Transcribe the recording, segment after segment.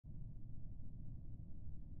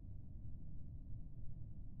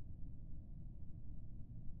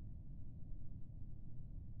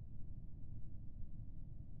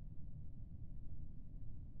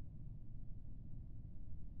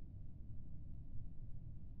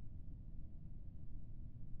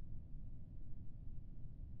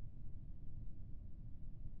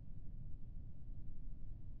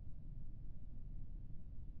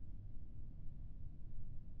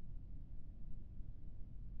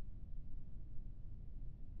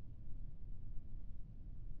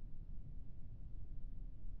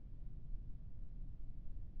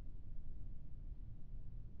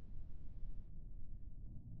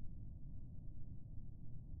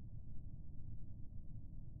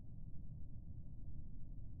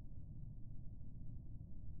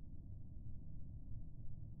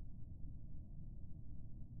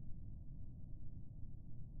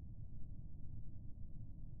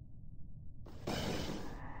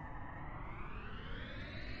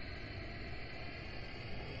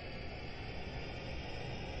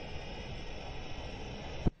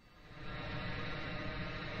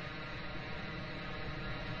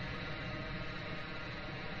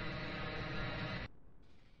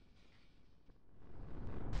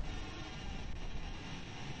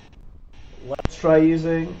try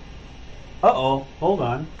using... Uh-oh, hold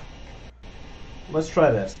on. Let's try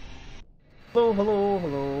this. Hello, hello,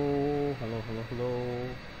 hello, hello, hello, hello.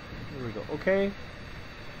 Here we go. Okay.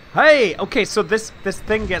 Hey! Okay, so this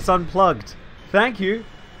thing gets unplugged. Thank you.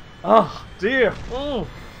 Oh, dear. Oh.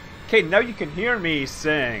 Okay, now you can hear me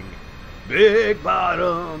sing. Big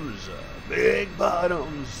bottoms,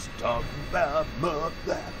 talking about muck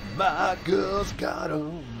that my girl's got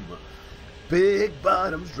 'em. Big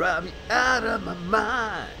bottoms drive me out of my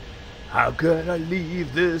mind. How could I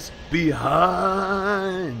leave this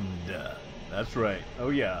behind? That's right. Oh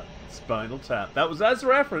yeah, Spinal Tap. That's a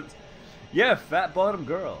reference. Yeah, fat bottom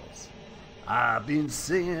girls. I've been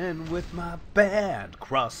singing with my band,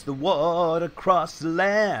 cross the water, cross the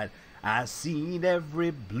land. I seen every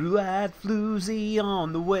blue-eyed floozy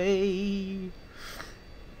on the way.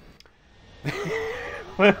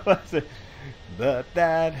 What was it? But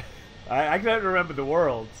that I can't remember the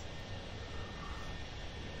words.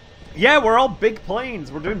 Yeah, we're all big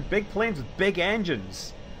planes. We're doing big planes with big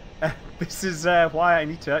engines. This is why I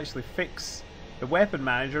need to actually fix the weapon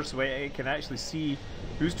manager so I can actually see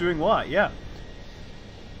who's doing what. Yeah.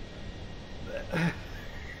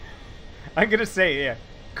 I'm gonna say, yeah,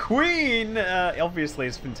 Queen obviously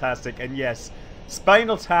is fantastic, and yes,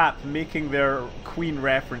 Spinal Tap making their Queen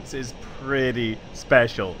reference is pretty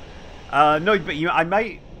special. No, but I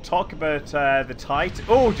might talk about the title.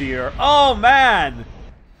 Oh dear! Oh man,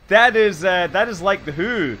 that is like the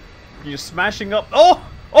Who. You're smashing up. Oh,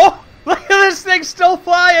 oh! Look at this thing still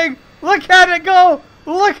flying! Look at it go!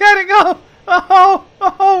 Look at it go! Oh,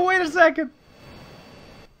 oh! Wait a second.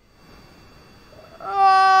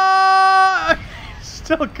 Oh,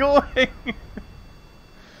 still going.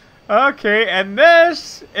 Okay, and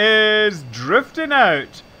this is drifting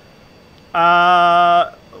out.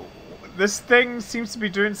 This thing seems to be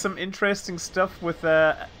doing some interesting stuff with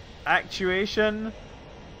actuation.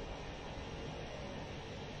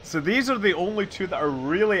 So these are the only two that are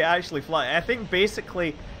really actually flying. I think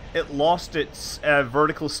basically it lost its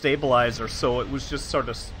vertical stabilizer, so it was just sort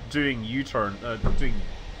of doing U-turn, doing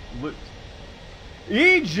loop.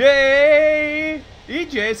 EJ!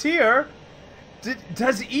 EJ's here!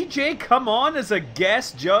 Does EJ come on as a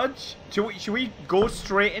guest judge? Should we go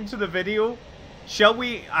straight into the video? Shall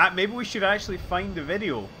we? Maybe we should actually find the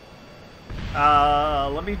video.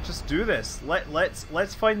 Let me just do this.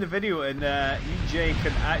 Let's find the video, and EJ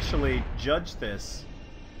can actually judge this.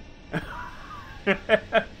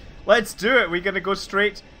 Let's do it. We're gonna go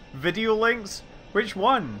straight video links. Which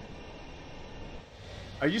one?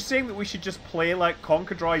 Are you saying that we should just play like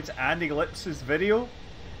Concadroid's and Ellipse's video?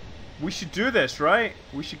 We should do this, right?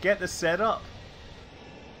 We should get this set up.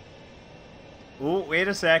 Oh, wait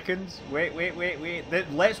a second. Wait.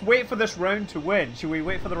 Let's wait for this round to win. Should we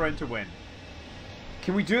wait for the round to win?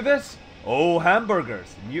 Can we do this? Oh,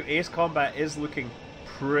 hamburgers. New Ace Combat is looking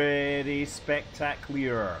pretty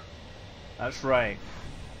spectacular. That's right.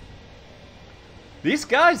 These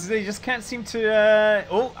guys, they just can't seem to...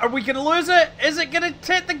 Oh, are we going to lose it? Is it going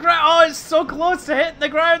to hit the ground? Oh, it's so close to hitting the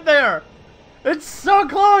ground there. It's so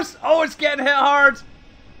close. Oh, it's getting hit hard.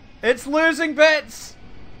 It's losing bits.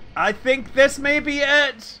 I think this may be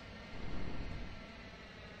it.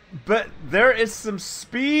 But there is some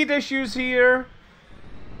speed issues here.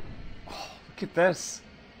 Oh, look at this.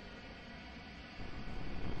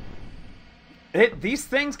 These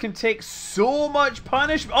things can take so much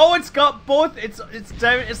punishment. Oh, it's got both. It's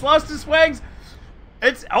down. It's lost its wings.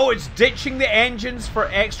 It's ditching the engines for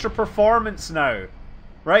extra performance now.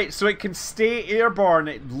 Right, so it can stay airborne.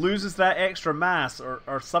 It loses that extra mass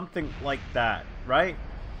or something like that, right?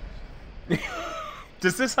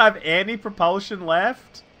 Does this have any propulsion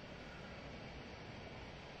left?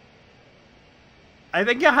 I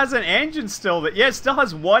think it has an engine still. Yeah, it still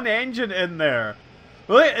has one engine in there.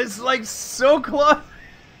 Look, it's like so close.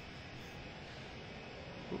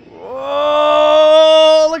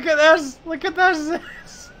 Whoa! Look at this! Look at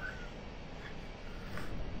this!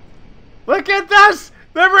 Look at this!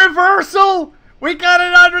 The reversal! We got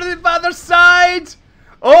it under the other side!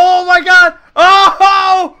 Oh my god!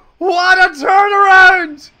 Oh! What a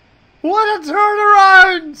turnaround! What a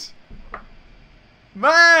turnaround!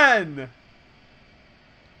 Man!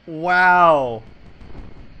 Wow.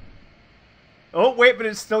 Oh, wait, but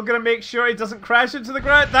it's still gonna make sure it doesn't crash into the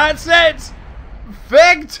ground. That's it!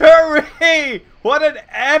 Victory! What an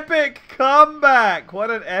epic comeback!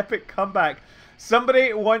 What an epic comeback.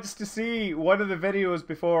 Somebody wants to see one of the videos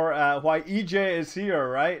before why EJ is here,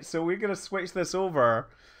 right? So we're gonna switch this over.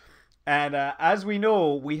 And as we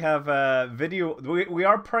know, we have video. We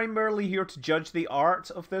are primarily here to judge the art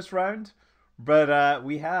of this round, but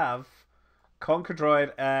we have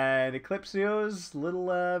Concordroid and Eclipsio's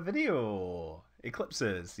little video.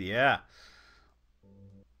 Eclipses, yeah.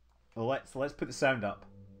 Well, let's put the sound up.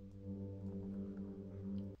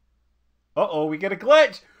 Uh-oh, we get a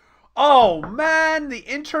glitch! Oh, man, the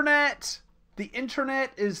internet! The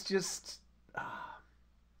internet is just... but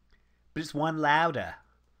it's one louder.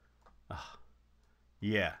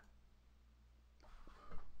 Yeah.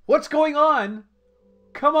 What's going on?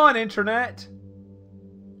 Come on, internet!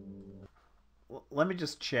 Let me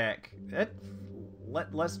just check.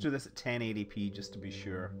 Let's do this at 1080p just to be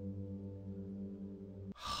sure.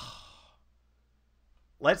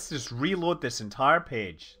 Let's just reload this entire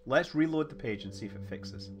page. Let's reload the page and see if it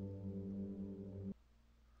fixes.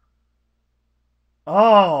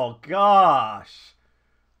 Oh, gosh.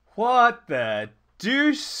 What the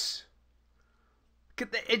deuce?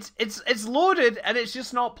 It's loaded and it's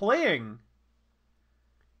just not playing.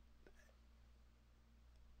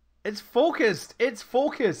 It's focused. It's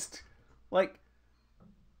focused. Like,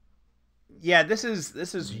 yeah, this is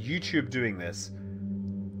YouTube doing this.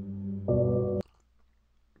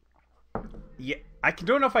 Yeah, I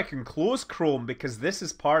don't know if I can close Chrome because this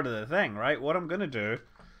is part of the thing, right? What I'm gonna do,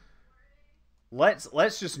 let's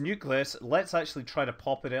just nuke this. Let's actually try to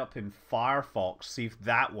pop it up in Firefox, see if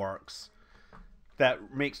that works.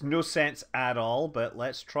 That makes no sense at all, but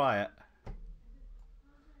let's try it.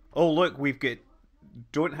 Oh look, we've got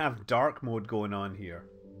don't have dark mode going on here.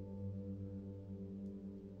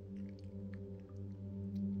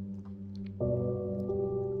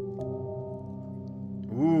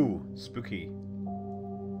 Ooh, spooky.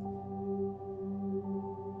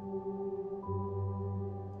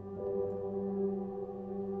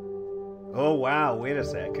 Oh wow, wait a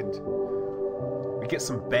second. We get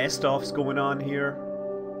some best-offs going on here.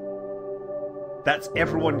 That's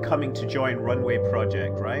everyone coming to join Runway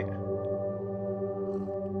Project, right?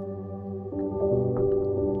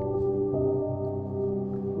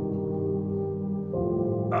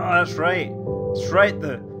 Oh, that's right. That's right,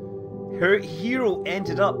 her hero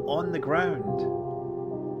ended up on the ground.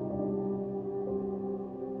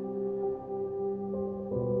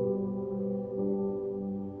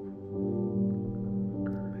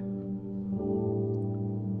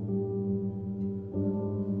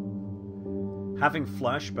 Having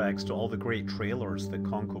flashbacks to all the great trailers that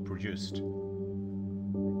Conco produced.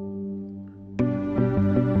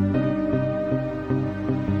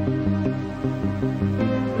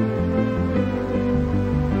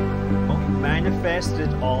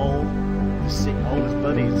 Manifested all his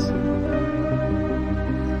buddies.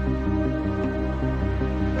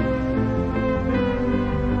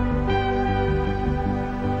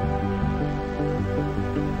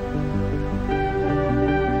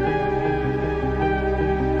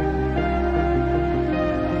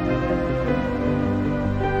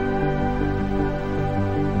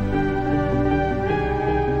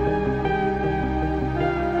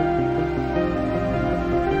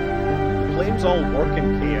 All work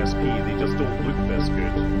in KSP, they just don't look this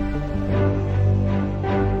good.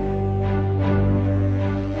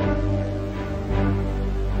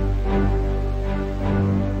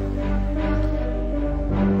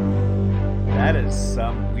 That is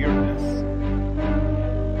some weirdness.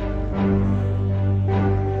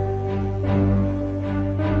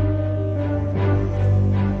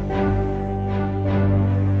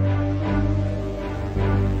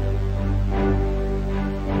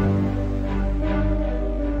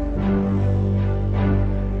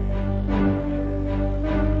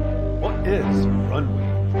 Is Runway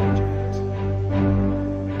Project a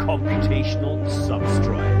computational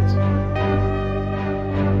substrate?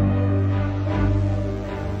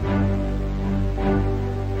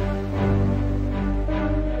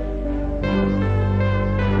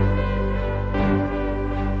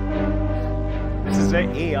 This is it.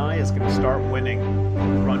 AI is going to start winning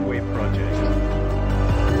Runway Project.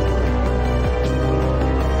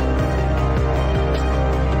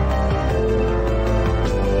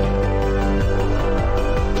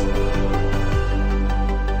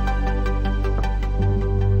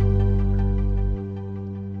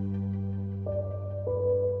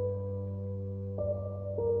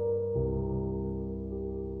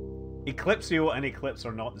 Eclipsio and Eclipse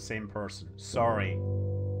are not the same person. Sorry.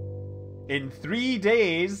 In 3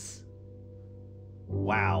 days?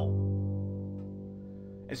 Wow.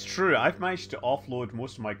 It's true, I've managed to offload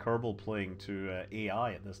most of my Kerbal playing to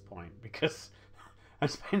AI at this point because I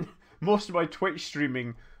spend most of my Twitch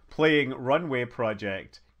streaming playing Runway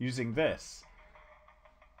Project using this.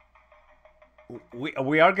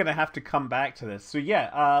 We are going to have to come back to this. So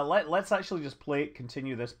yeah, let's actually just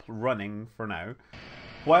continue this running for now,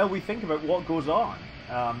 while we think about what goes on.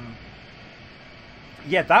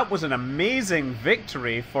 yeah, that was an amazing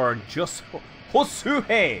victory for just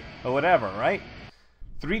Hosuhe, or whatever, right?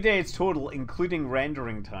 3 days total, including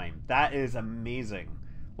rendering time. That is amazing.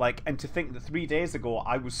 Like, and to think that 3 days ago,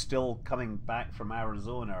 I was still coming back from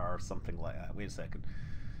Arizona or something like that. Wait a second.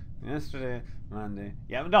 Yesterday, Monday.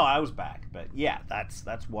 Yeah, no, I was back. But yeah,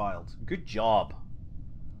 that's wild. Good job.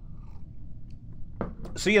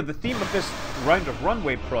 So yeah, the theme of this round of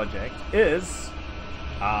runway project is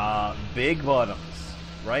big bottoms,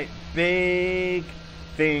 right? Big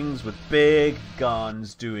things with big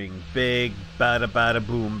guns doing big bada bada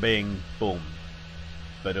boom bing boom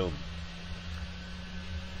ba-doom.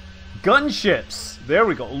 Gunships. There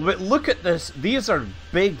we go. Look at this. These are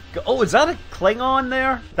big. Oh, is that a Klingon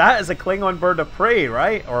there? That is a Klingon bird of prey,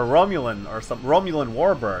 right? Or a Romulan or some Romulan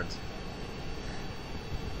warbird.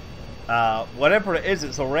 Whatever it is,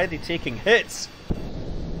 it's already taking hits.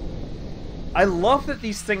 I love that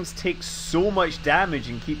these things take so much damage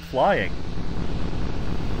and keep flying.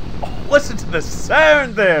 Oh, listen to the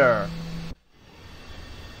sound there!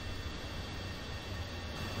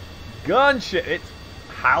 Gunship! It's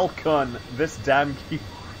Halcon, this damn keyboard.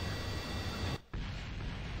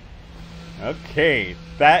 Okay,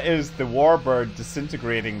 that is the warbird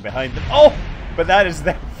disintegrating behind them. Oh! But that is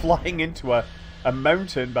them flying into a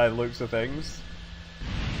mountain by the looks of things.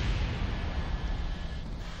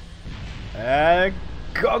 And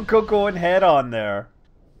going head on there.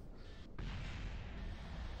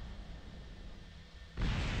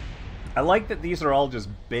 I like that these are all just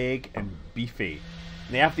big and beefy.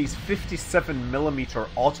 And they have these 57mm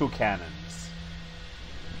autocannons.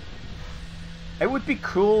 It would be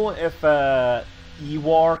cool if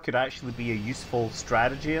E-War could actually be a useful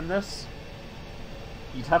strategy in this.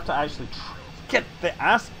 You'd have to actually get the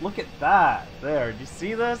ass. Look at that there. Do you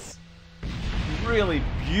see this? Really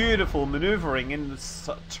beautiful maneuvering in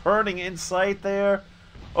the turning inside there.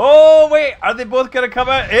 Oh wait, are they both gonna come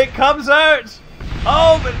out? It comes out.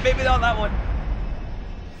 Oh, but maybe not that one.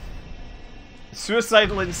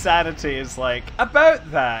 Suicidal insanity is like about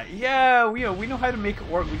that. Yeah, we know how to make it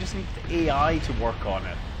work. We just need the AI to work on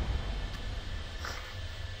it.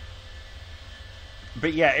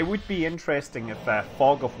 But yeah, it would be interesting if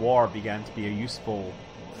Fog of War began to be a useful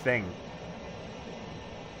thing.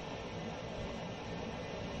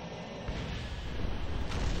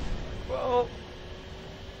 Whoa.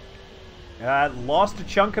 Lost a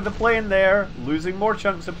chunk of the plane there. Losing more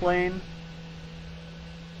chunks of plane.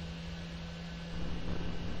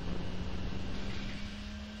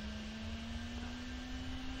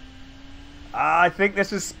 I think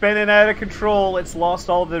this is spinning out of control. It's lost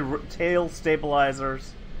all the tail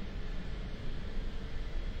stabilizers.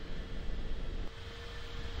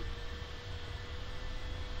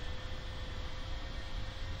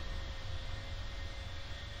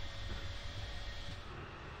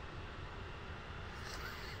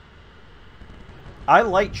 I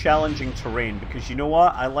like challenging terrain because you know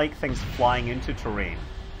what? I like things flying into terrain.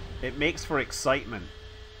 It makes for excitement.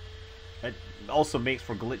 It also makes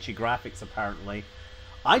for glitchy graphics, apparently.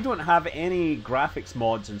 I don't have any graphics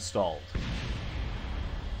mods installed.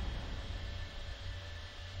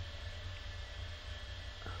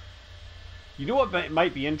 You know what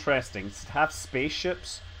might be interesting? Is to have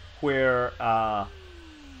spaceships where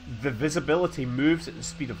the visibility moves at the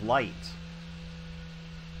speed of light.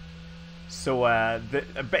 So,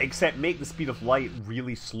 except make the speed of light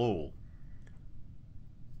really slow.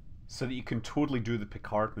 So that you can totally do the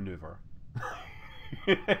Picard maneuver.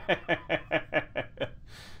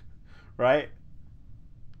 Right?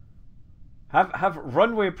 Have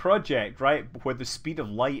runway project, right, where the speed of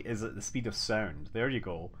light is at the speed of sound. There you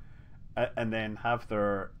go. And then have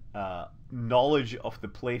their knowledge of the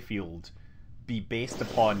playfield be based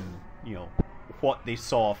upon, you know, what they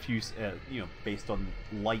saw a few, you know, based on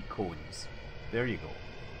light cones. There you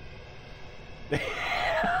go.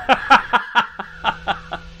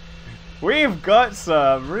 We've got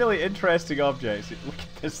some really interesting objects. Look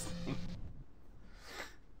at this thing.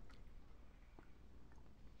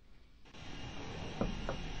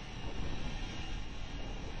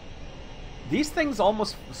 These things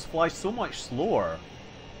almost fly so much slower.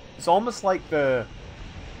 It's almost like the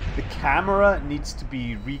camera needs to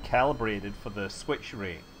be recalibrated for the switch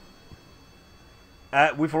rate.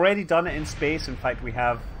 We've already done it in space. In fact, we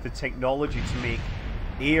have the technology to make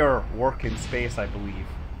air work in space, I believe.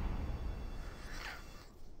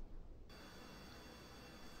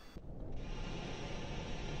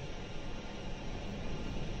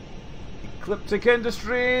 Ecliptic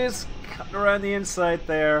Industries, cutting around the inside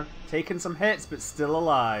there. Taking some hits, but still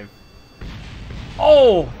alive.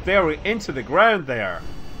 Oh, there we into the ground there.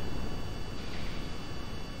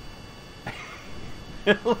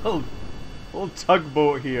 little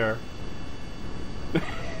tugboat here.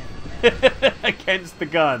 Against the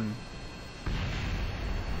gun.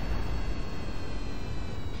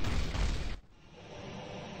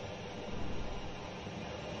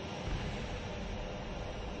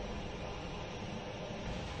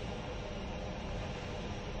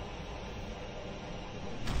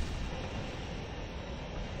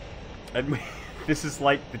 And this is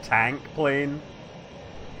like the tank plane.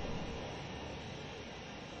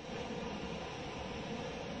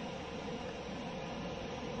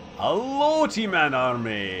 Hello, T-Man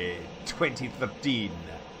Army 2013.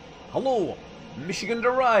 Hello, Michigan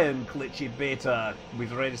to Ryan, Klitschy Beta.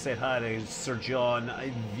 We've already said hi to Sir John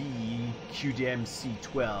V,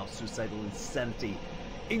 QDMC12, Suicidal Insanity,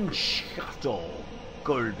 Inchato,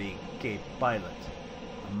 Colby K Pilot,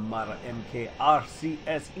 Mara MK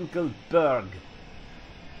RCS Inkelberg,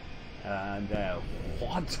 and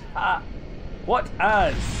what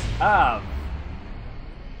as Av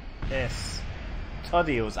S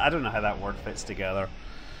Tudios. I don't know how that word fits together.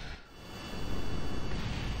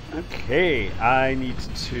 Okay, I need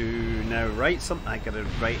to now write something. I gotta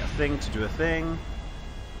write a thing to do a thing.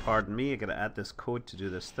 Pardon me, I gotta add this code to do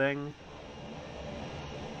this thing.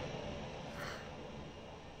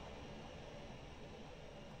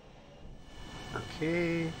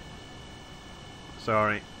 Okay.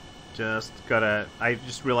 Sorry. I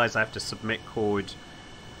just realized I have to submit code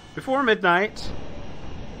before midnight.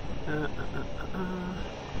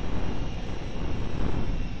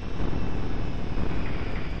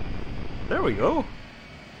 There we go.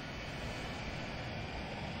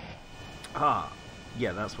 Ah,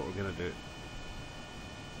 yeah, that's what we're gonna do.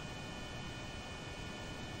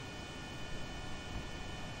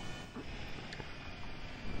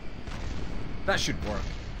 That should work.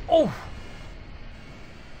 Oh!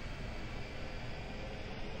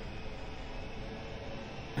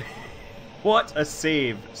 What a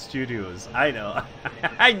save, Studios. I know.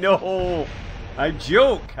 I know. I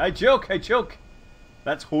joke.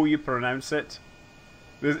 That's how you pronounce it.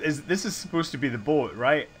 This is supposed to be the boat,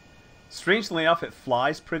 right? Strangely enough, it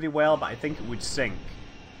flies pretty well, but I think it would sink.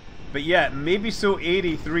 But yeah, maybe so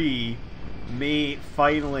 83 may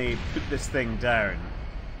finally put this thing down.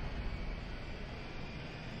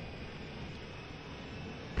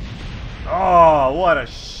 Oh, what a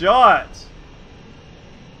shot!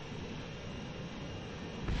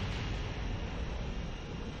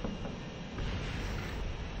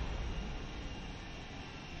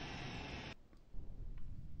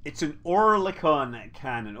 It's an Oerlikon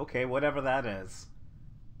cannon. Okay, whatever that is.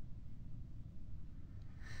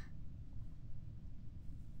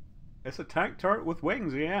 It's a tank turret with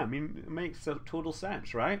wings, yeah. I mean, it makes total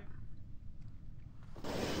sense, right?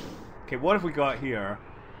 Okay, what have we got here?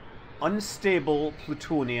 Unstable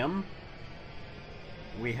plutonium.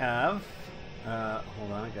 We have...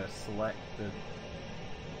 hold on, I gotta select the...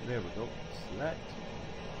 There we go. Select.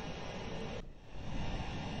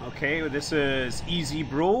 Okay, this is Easy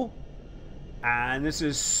Bro. And this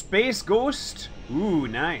is Space Ghost. Ooh,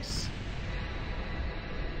 nice.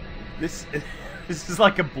 This is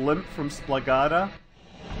like a blimp from Splagada.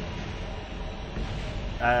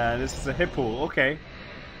 This is a hippo, okay.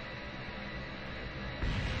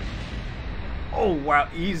 Oh wow,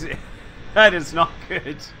 easy. That is not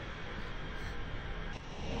good.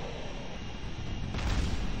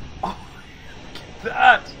 Oh, look at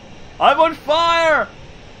that! I'm on fire!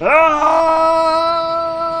 Ah!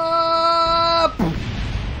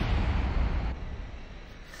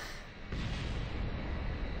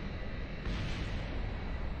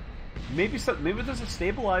 Maybe there's a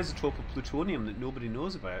stabilizer of plutonium that nobody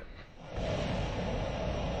knows about.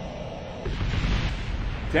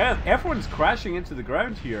 Damn, everyone's crashing into the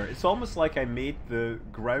ground here. It's almost like I made the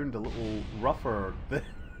ground a little rougher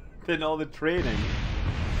than all the training.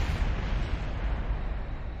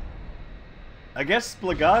 I guess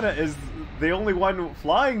Splagada is the only one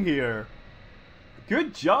flying here.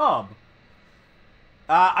 Good job!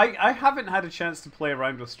 I haven't had a chance to play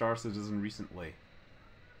around with Star Citizen recently.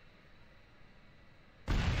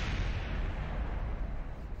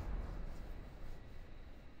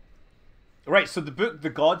 Right, so the book, The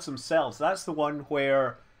Gods Themselves, that's the one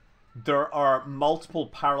where there are multiple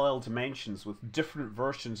parallel dimensions with different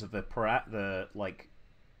versions of the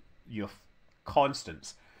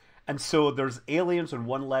constants. And so there's aliens on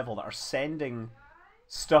one level that are sending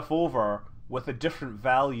stuff over with a different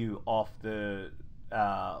value of the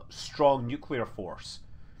strong nuclear force.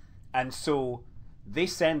 And so they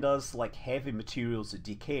send us like heavy materials that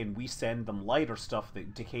decay, and we send them lighter stuff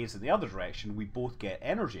that decays in the other direction. We both get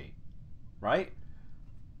energy. Right?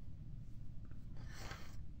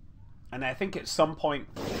 And I think at some point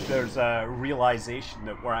there's a realization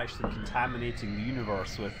that we're actually contaminating the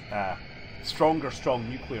universe with strong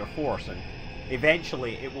nuclear force, and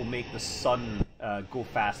eventually it will make the sun go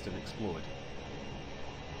fast and explode.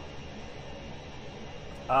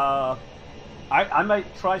 I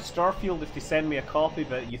might try Starfield if they send me a copy,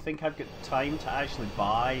 but you think I've got time to actually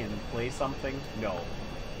buy and play something? No.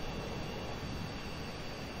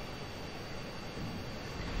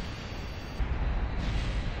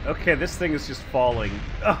 Okay, this thing is just falling.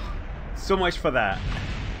 Ugh, so much for that.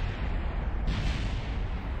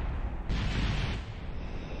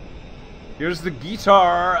 Here's the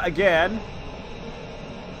guitar again.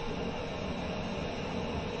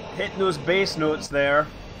 Hitting those bass notes there.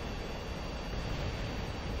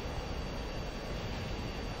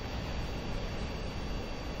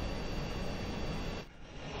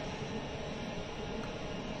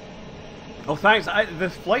 Oh, thanks. The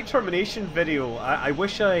flight termination video, I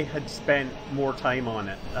wish I had spent more time on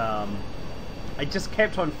it. I just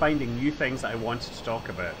kept on finding new things that I wanted to talk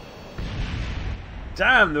about.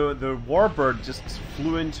 Damn, the warbird just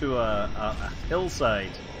flew into a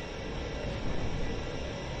hillside.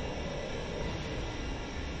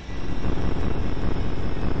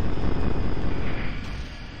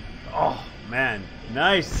 Oh, man.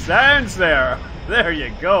 Nice sounds there. There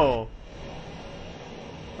you go.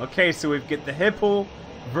 Okay, so we've got the hippo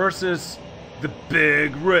versus the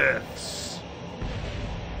big riffs.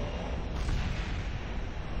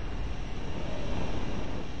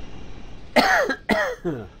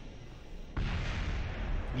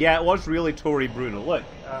 Yeah, it was really Tori Bruno. Look,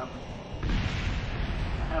 I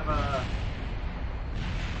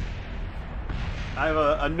have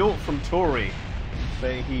a note from Tori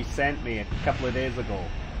that he sent me a couple of days ago.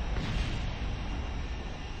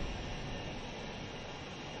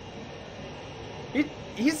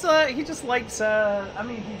 He just likes, I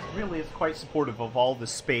mean, he really is quite supportive of all the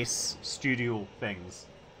space studio things.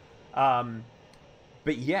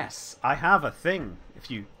 But yes, I have a thing.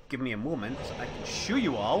 If you give me a moment, I can show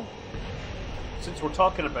you all. Since we're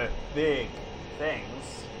talking about big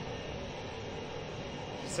things,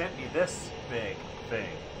 he sent me this big thing.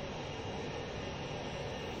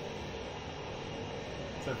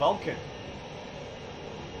 It's a Vulcan.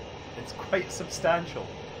 It's quite substantial.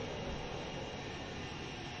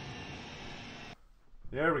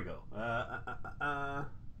 There we go.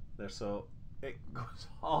 There, so it goes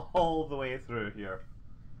all the way through here.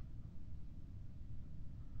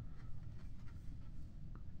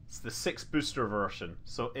 It's the 6 booster version,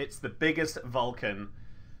 so it's the biggest Vulcan,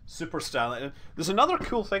 super stylish. There's another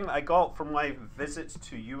cool thing that I got from my visits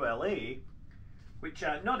to ULA, which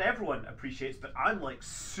not everyone appreciates, but I'm like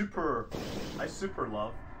I super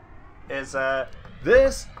love, is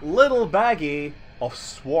this little baggie of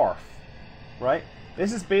swarf, right?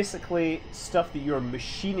 This is basically stuff that you're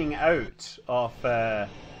machining out of the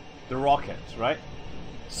rocket, right?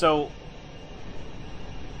 So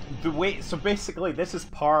basically this is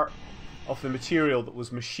part of the material that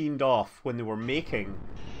was machined off when they were making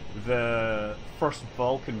the first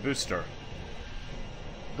Vulcan booster.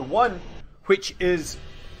 The one which is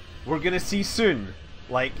we're gonna see soon,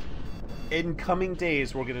 like in coming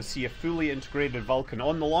days, we're gonna see a fully integrated Vulcan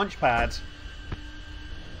on the launch pad.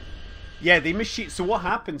 Yeah, they machine. So what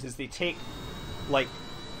happens is they take, like,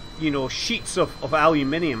 you know, sheets of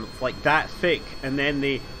aluminium like that thick, and then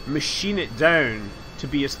they machine it down to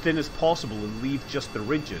be as thin as possible and leave just the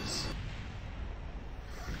ridges.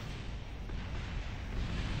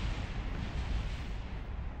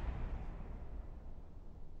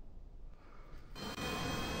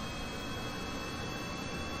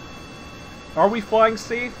 Are we flying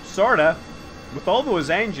safe? Sorta. With all those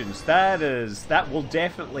engines, that will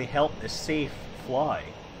definitely help a safe fly.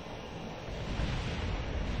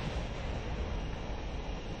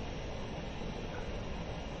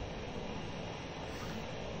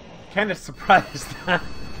 Kind of surprised that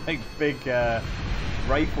big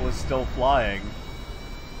rifle is still flying.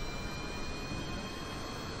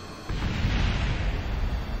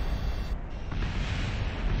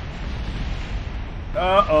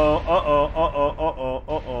 Uh-oh, uh-oh, uh-oh, uh-oh,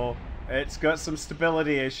 uh-oh. It's got some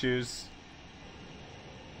stability issues.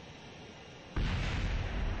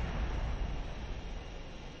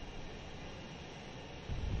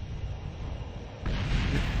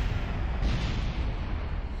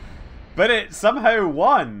 But it somehow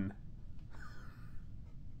won.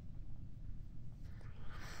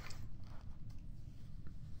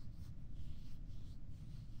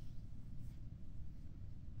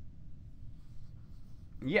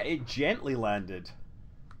 Yeah, it gently landed.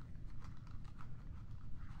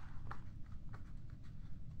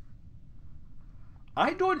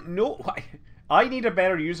 I don't know. I need a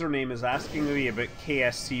better username is asking me about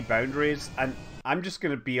KSC boundaries, and I'm just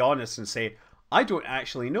going to be honest and say I don't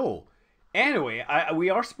actually know. Anyway, we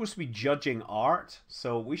are supposed to be judging art,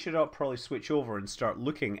 so we should probably switch over and start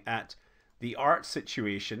looking at the art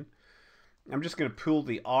situation. I'm just going to pull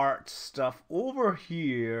the art stuff over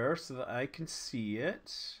here so that I can see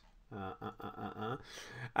it.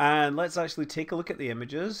 And let's actually take a look at the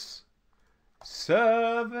images.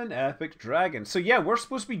 7 epic dragons. So yeah, we're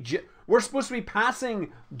supposed to be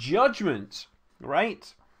passing judgment,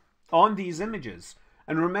 right, on these images.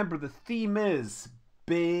 And remember, the theme is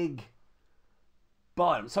big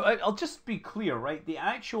bottom. So I'll just be clear, right?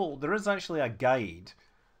 There is actually a guide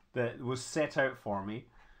that was set out for me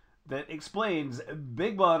that explains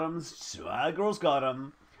big bottoms, Swagger's got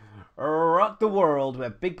 'em, rock the world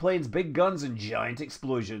with big planes, big guns, and giant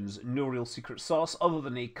explosions. No real secret sauce other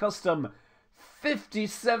than a custom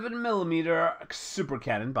 57mm super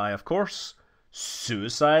cannon by, of course,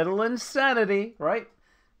 Suicidal Insanity, right?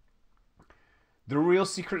 The real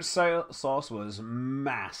secret sauce was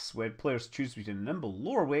mass, where players choose between a nimble,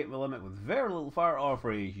 lower weight limit with very little fire, or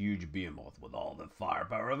for a huge behemoth with all the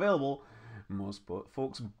firepower available. Most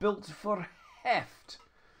folks built for heft.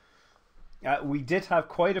 We did have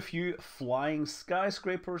quite a few flying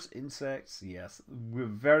skyscrapers, insects. Yes, we're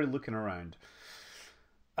very looking around.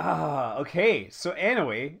 Okay. So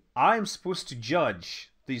anyway, I'm supposed to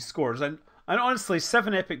judge these scores, and honestly,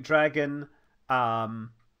 7 Epic Dragon,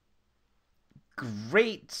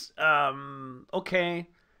 great. Okay,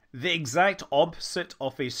 the exact opposite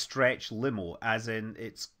of a stretch limo, as in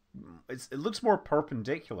it looks more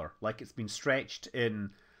perpendicular, like it's been stretched in.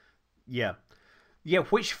 Yeah.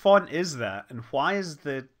 Which font is that, and why is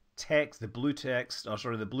the text, the blue text, or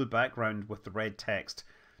sorry, the blue background with the red text,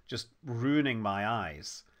 just ruining my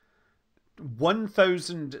eyes?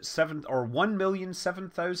 1,007 or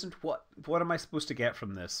 1,007,000. What am I supposed to get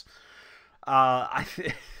from this?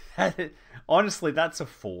 Honestly, that's a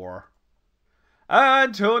 4.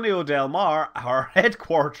 Antonio Del Mar, our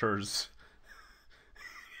headquarters.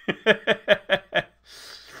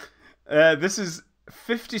 This is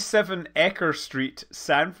 57 Ecker Street,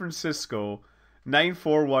 San Francisco,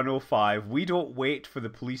 94105. We don't wait for the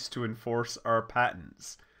police to enforce our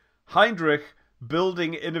patents. Heinrich,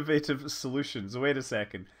 building innovative solutions. Wait a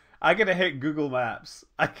second. I gotta hit Google Maps.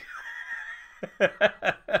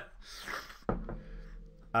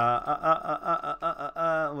 Was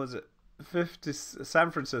it 50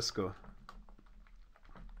 San Francisco?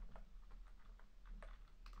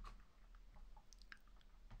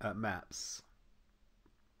 Maps.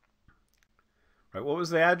 Right, what was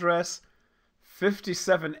the address?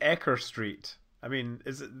 57 Ecker Street. I mean,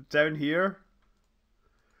 is it down here?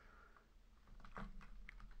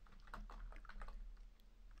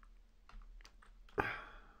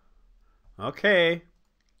 Okay.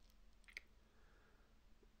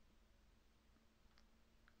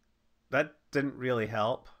 That didn't really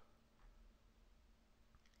help.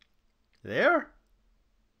 There?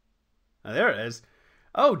 Oh, there it is.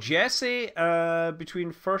 Oh, Jesse,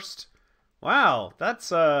 between first... Wow,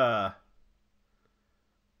 that's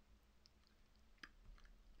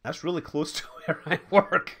really close to where I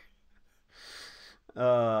work.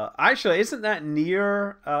 Actually, isn't that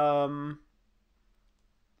near...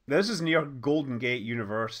 This is near Golden Gate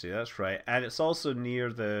University, that's right. And it's also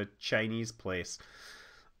near the Chinese place.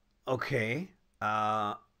 Okay.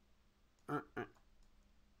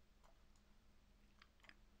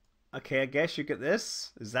 Okay, I guess you get this.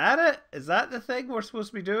 Is that it? Is that the thing we're supposed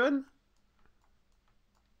to be doing?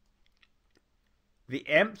 The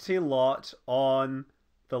empty lot on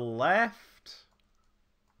the left.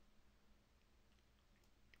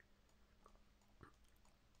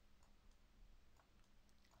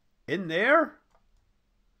 In there?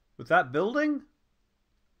 With that building?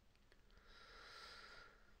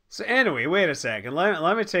 So anyway, wait a second.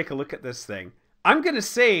 Let me take a look at this thing. I'm going to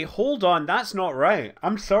say, hold on, that's not right.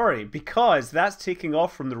 I'm sorry, because that's taking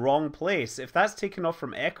off from the wrong place. If that's taking off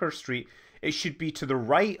from Ecker Street, it should be to the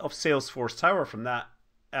right of Salesforce Tower from that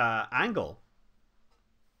angle.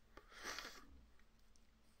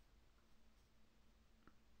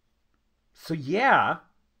 So yeah,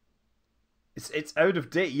 it's out of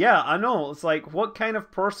date. Yeah, I know. It's like, what kind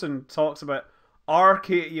of person talks about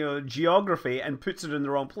geography and puts it in the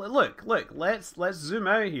wrong place? Look, let's zoom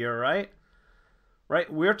out here, right?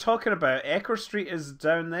 Right, we're talking about Ecker Street is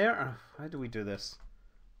down there. How do we do this?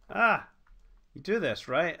 You do this,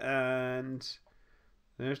 right? And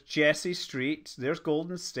there's Jesse Street. There's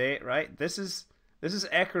Golden State, right? This is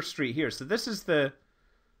Ecker Street here. So this is the...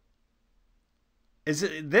 Is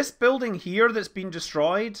it this building here that's been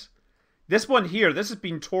destroyed? This one here, this has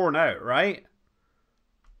been torn out, right?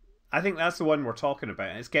 I think that's the one we're talking about,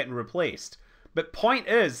 and it's getting replaced. But point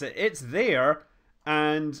is that it's there,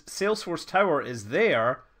 and Salesforce Tower is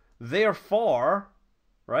there, therefore,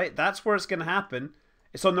 right, that's where it's going to happen.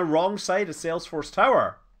 It's on the wrong side of Salesforce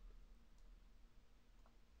Tower.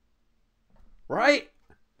 Right?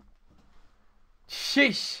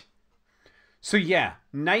 Sheesh. So yeah,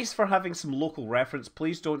 nice for having some local reference.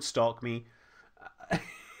 Please don't stalk me.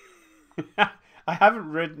 I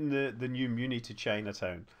haven't ridden the new Muni to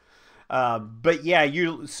Chinatown. But yeah,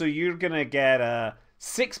 you're gonna get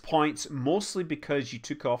 6 points, mostly because you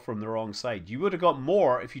took off from the wrong side. You would have got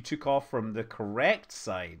more if you took off from the correct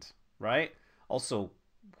side, right? Also,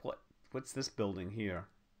 what's this building here?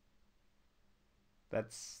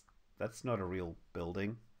 That's not a real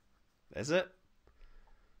building, is it?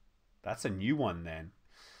 That's a new one then.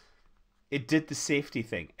 It did the safety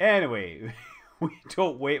thing. Anyway, we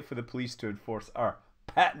don't wait for the police to enforce our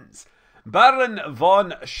patents. Baron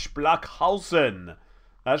von Splackhausen.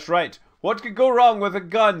 That's right. What could go wrong with the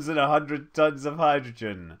guns and 100 tons of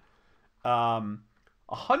hydrogen?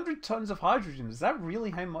 100 tons of hydrogen. Is that really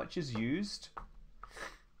how much is used?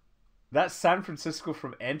 That's San Francisco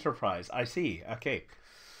from Enterprise. I see. Okay.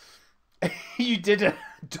 You did a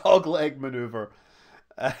dogleg maneuver.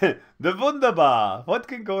 The Wunderbar. What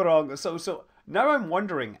can go wrong? So now I'm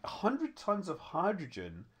wondering, 100 tons of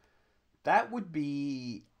hydrogen, that would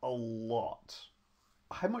be a lot.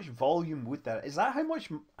 How much volume would that? Is that how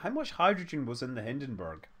much hydrogen was in the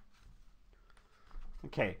Hindenburg?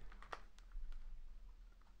 Okay.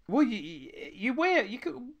 Well, you weigh it. You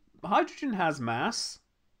could. Hydrogen has mass.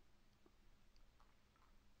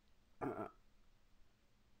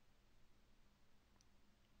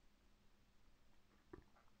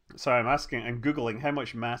 Sorry, I'm Googling how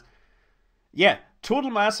much mass. Yeah,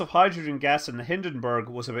 total mass of hydrogen gas in the Hindenburg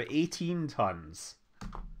was about 18 tons.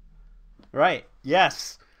 Right,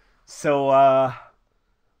 yes. So,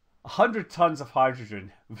 100 tons of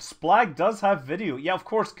hydrogen. Splag does have video. Yeah, of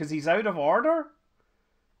course, because he's out of order?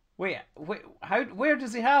 Wait, where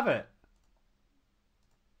does he have it?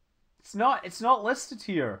 It's not listed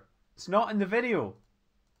here. It's not in the video.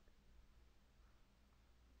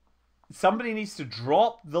 Somebody needs to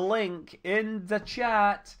drop the link in the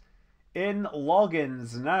chat in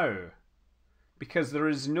logins now, because there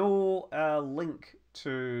is no link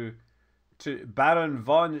to Baron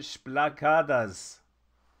von Splackhausen.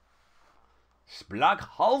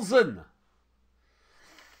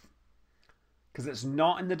 Because it's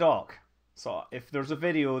not in the doc. So if there's a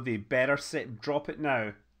video, they better drop it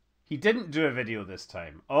now. He didn't do a video this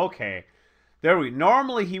time. Okay, there we.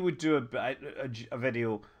 Normally he would do a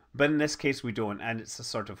video. But in this case, we don't, and it's a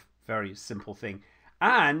sort of very simple thing.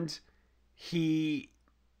 And he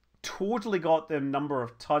totally got the number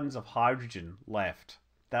of tons of hydrogen left.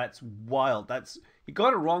 That's wild. He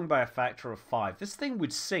got it wrong by a factor of 5. This thing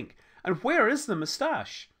would sink. And where is the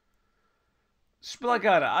moustache?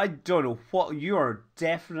 Splagada, I don't know what. You are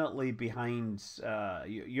definitely behind.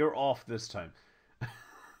 You're off this time.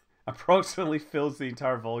 Approximately fills the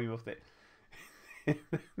entire volume of the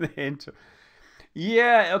intro.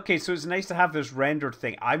 Yeah, okay, so it's nice to have this rendered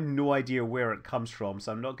thing. I have no idea where it comes from,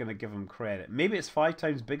 so I'm not going to give him credit. Maybe it's 5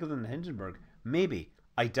 times bigger than the Hindenburg. Maybe.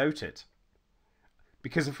 I doubt it.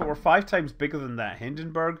 Because if it were 5 times bigger than that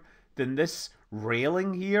Hindenburg, then this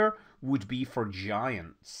railing here would be for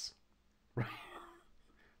giants. Right?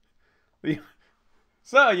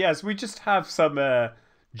 So, yes, we just have some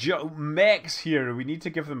mechs here. We need to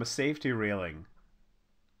give them a safety railing.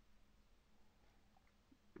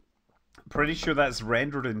 Pretty sure that's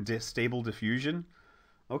rendered in stable diffusion.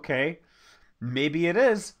 Okay. Maybe it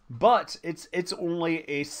is, but it's only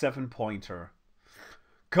a 7-pointer.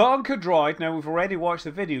 Conquer Droid. Now, we've already watched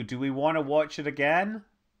the video. Do we want to watch it again?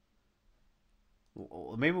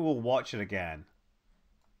 Maybe we'll watch it again.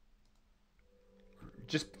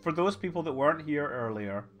 Just for those people that weren't here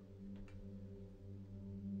earlier.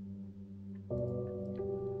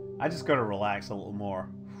 I just gotta relax a little more.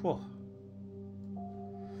 Whew.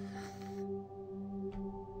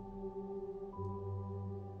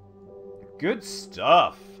 Good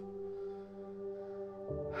stuff.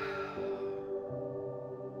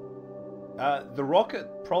 The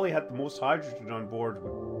rocket probably had the most hydrogen on board.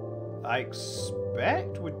 I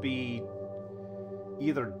expect would be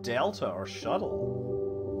either Delta or Shuttle.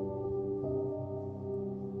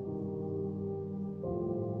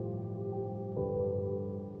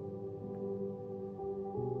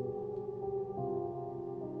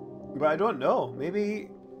 But I don't know. Maybe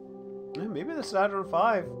the Saturn V.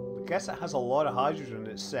 I guess it has a lot of hydrogen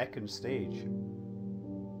in its second stage.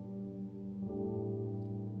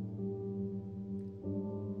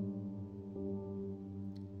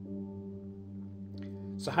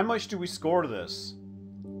 So how much do we score this?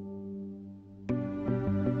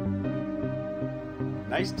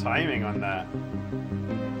 Nice timing on that.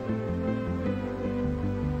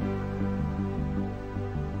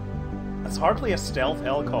 That's hardly a stealth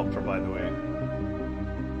helicopter, by the way.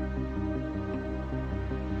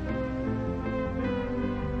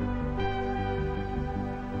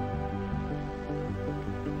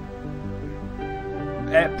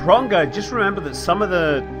 Pronga, just remember that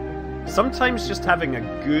sometimes just having a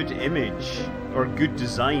good image or good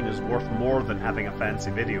design is worth more than having a fancy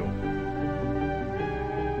video.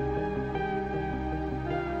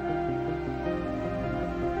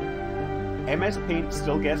 MS Paint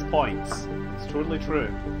still gets points. It's totally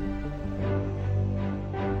true.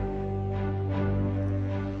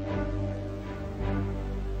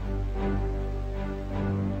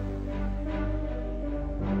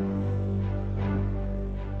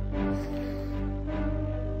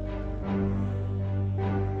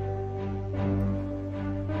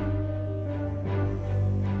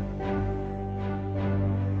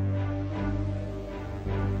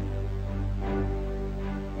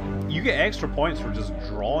 You get extra points for just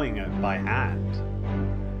drawing it by hand.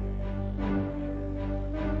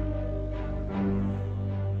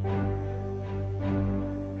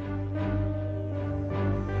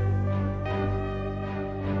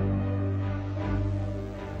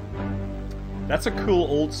 That's a cool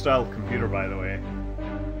old style computer, by the way.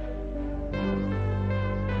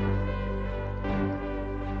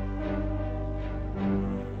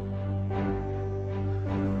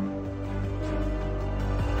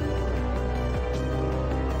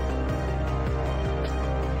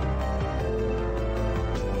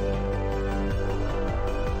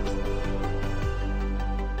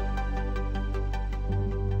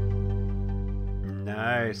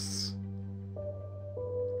 Nice.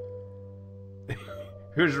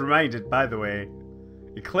 Who's reminded, by the way,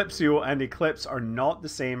 Eclipsio and Eclipse are not the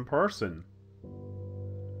same person.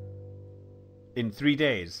 In 3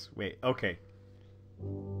 days. Wait, okay.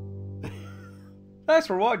 Thanks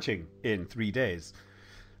for watching. In 3 days.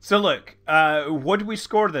 So look, what do we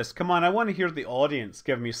score this? Come on, I want to hear the audience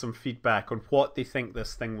give me some feedback on what they think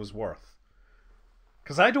this thing was worth.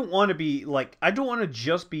 Because I don't want to be, like, I don't want to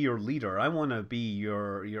just be your leader. I want to be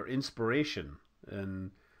your inspiration.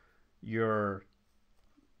 And your...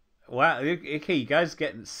 Wow, okay, you guys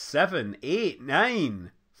getting 7, 8,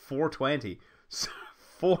 9, 420.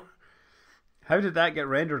 4... How did that get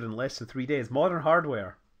rendered in less than 3 days? Modern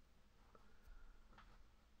hardware.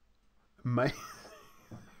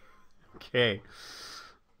 Okay.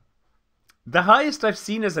 The highest I've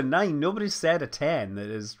seen is a 9. Nobody said a 10. That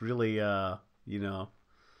is really, you know,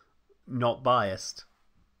 not biased.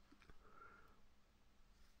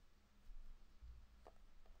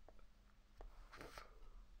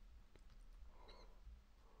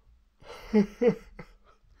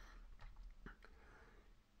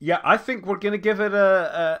 Yeah, I think we're gonna give it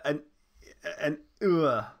an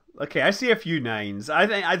Okay, I see a few 9s.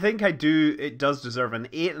 I think I do. It does deserve an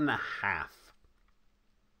 8.5.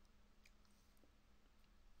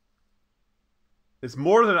 It's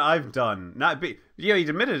more than I've done. Yeah, he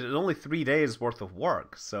admitted it's only 3 days worth of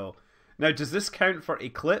work. So now, does this count for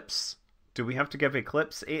Eclipse? Do we have to give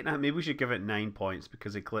Eclipse 8.5? Maybe we should give it 9 points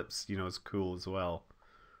because Eclipse, you know, is cool as well.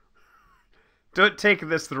 Don't take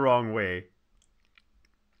this the wrong way.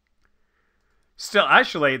 Still,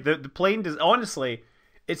 actually, the plane honestly,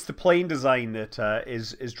 it's the plane design that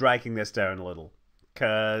is dragging this down a little,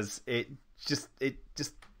 because it just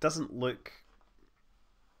doesn't look.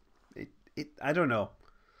 I don't know.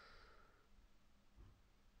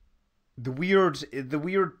 The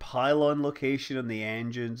weird pylon location on the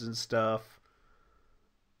engines and stuff.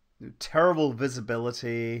 Terrible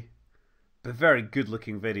visibility, but very good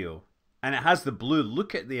looking video. And it has the blue.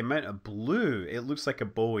 Look at the amount of blue. It looks like a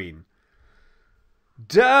Boeing.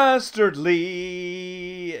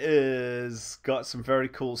 Dastardly is got some very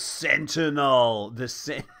cool Sentinel. The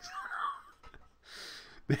Sentinel.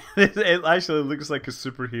 It actually looks like a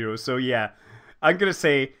superhero. So yeah, I'm going to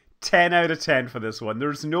say 10 out of 10 for this one.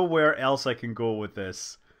 There's nowhere else I can go with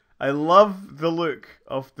this. I love the look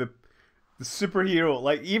of the superhero.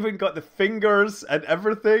 Like, even got the fingers and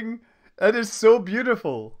everything. It is so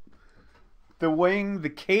beautiful. The wing, the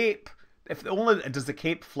cape. If only does the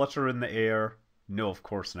cape flutter in the air? No, of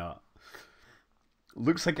course not.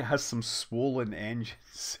 Looks like it has some swollen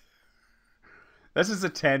engines. This is a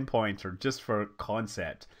 10-pointer just for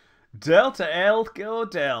concept. Delta L, go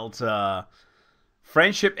Delta.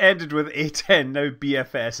 Friendship ended with A10. Now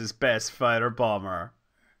BFS's best fighter bomber.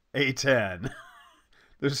 A10.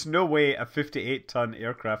 There's no way a 58-ton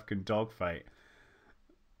aircraft can dogfight.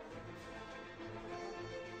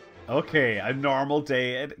 Okay, a normal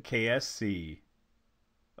day at KSC.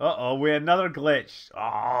 Uh-oh, we had another glitch.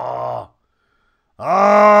 Oh.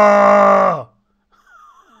 Oh.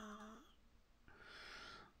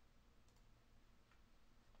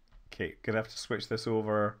 Okay, gonna have to switch this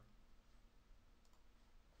over.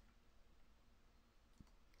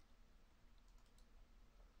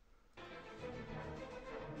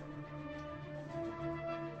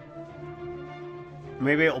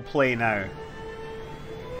 Maybe it'll play now.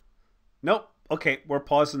 Nope. Okay, we're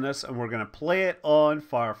pausing this and we're going to play it on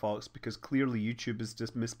Firefox because clearly YouTube is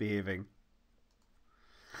just misbehaving.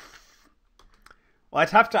 Well,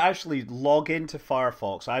 I'd have to actually log into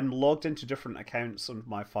Firefox. I'm logged into different accounts on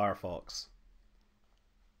my Firefox.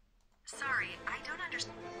 Sorry, I don't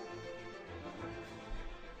understand.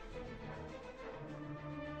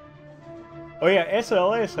 Oh yeah,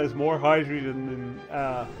 SLS has more hydrogen than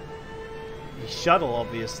the shuttle,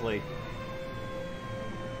 obviously.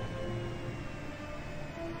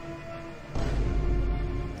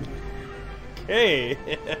 Okay.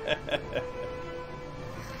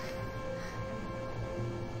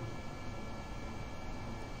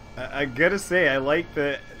 I gotta say, I like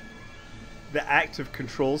the active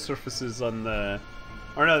control surfaces on the,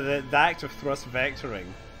 or no, the active thrust vectoring.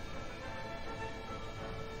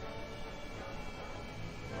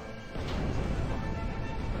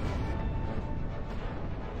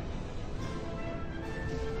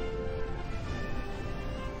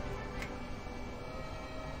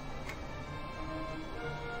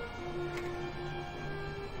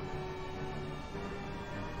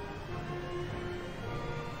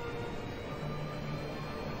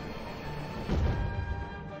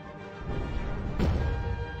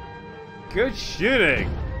 Good shooting!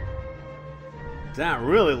 Damn,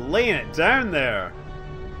 really laying it down there.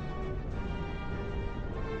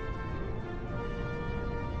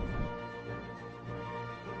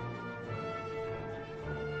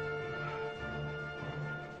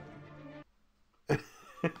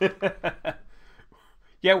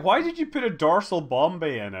 Yeah, why did you put a dorsal bomb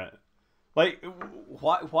bay in it? Like,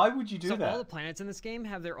 why would you do that? So all the planets in this game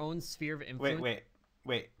have their own sphere of influence.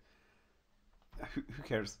 Wait. Who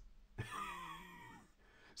cares?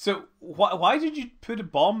 So why did you put a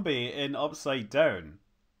bomb bay in upside down?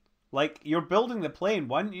 Like, you're building the plane.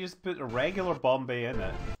 Why don't you just put a regular bomb bay in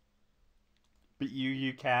it? But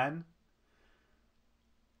you can.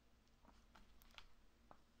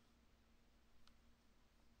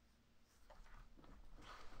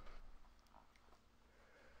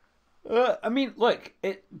 I mean, look,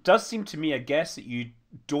 it does seem to me, I guess, that you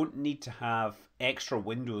don't need to have extra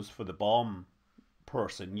windows for the bomb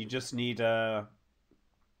person. You just need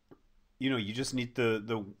you just need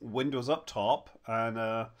the windows up top,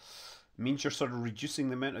 and means you're sort of reducing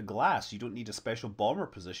the amount of glass. You don't need a special bomber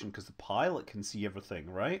position because the pilot can see everything,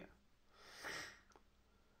 right?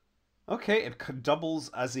 Okay, it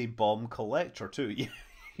doubles as a bomb collector too.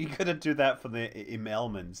 You gotta do that for the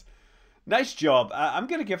Imelmans. Nice job. I'm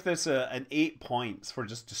going to give this an 8 points for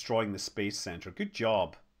just destroying the space center. Good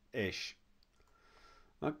job, ish.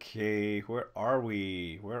 Okay, where are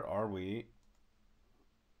we?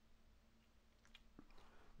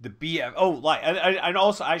 The BF. Oh, like, and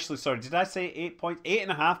also, actually, sorry, did I say 8 points?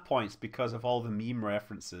 8.5 points because of all the meme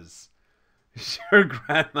references. Sure,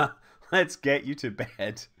 Grandma, let's get you to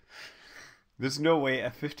bed. There's no way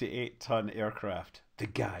a 58-ton aircraft. The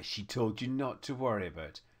guy she told you not to worry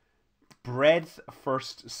about. Breadth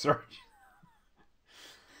first search.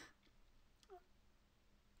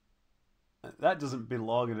 That doesn't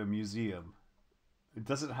belong in a museum. It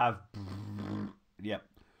doesn't have. Yep.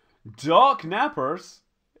 Doc Nappers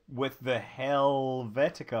with the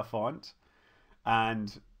Helvetica font.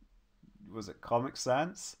 And was it Comic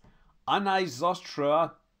Sans?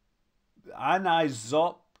 Anisoptera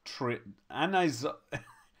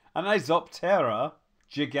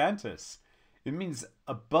gigantus. It means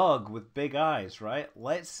a bug with big eyes, right?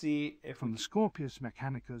 Let's see if... From the Scorpius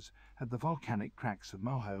Mechanicus at the volcanic cracks of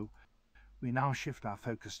Moho, we now shift our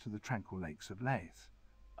focus to the tranquil lakes of Layth.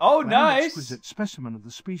 Oh, where nice! An exquisite specimen of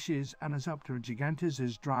the species Anisoptera gigantis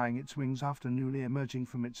is drying its wings after newly emerging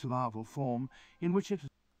from its larval form, in which it...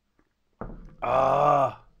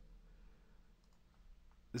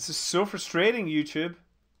 This is so frustrating, YouTube.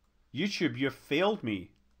 YouTube, you failed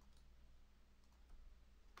me.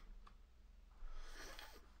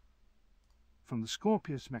 From the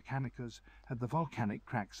Scorpius Mechanicus at the volcanic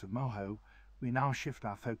cracks of Moho, we now shift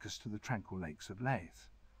our focus to the tranquil lakes of Layth,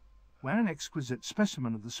 where an exquisite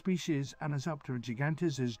specimen of the species Anisoptera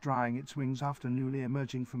gigantis is drying its wings after newly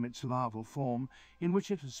emerging from its larval form, in which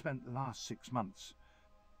it has spent the last 6 months.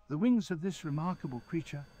 The wings of this remarkable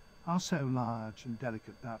creature are so large and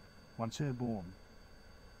delicate that, once airborne.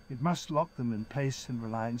 It must lock them in place and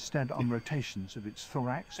rely instead on rotations of its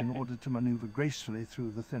thorax in order to maneuver gracefully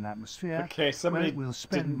through the thin atmosphere, where it will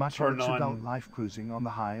spend much of its adult life cruising on the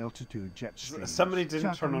high-altitude jet streams. Somebody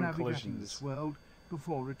didn't turn on collisions. This world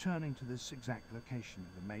before returning to this exact location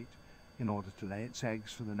of the mate in order to lay its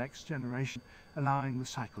eggs for the next generation, allowing the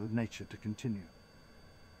cycle of nature to continue.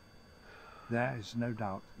 There is no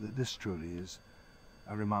doubt that this truly is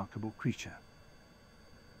a remarkable creature.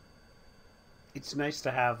 It's nice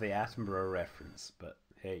to have the Attenborough reference, but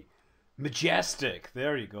hey, majestic.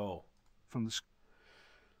 There you go. From the,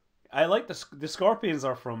 I like the scorpions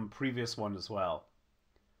are from previous one as well.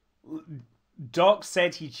 Doc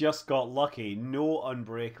said he just got lucky. No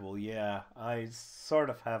unbreakable. Yeah, I sort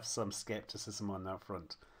of have some skepticism on that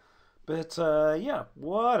front, but yeah,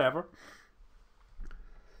 whatever.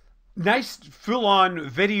 Nice full-on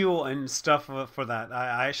video and stuff for that.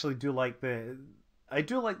 I actually do like the. I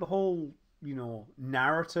do like the whole, you know,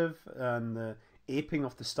 narrative and the aping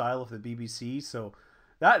of the style of the BBC. So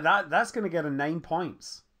that's going to get a 9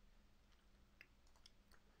 points.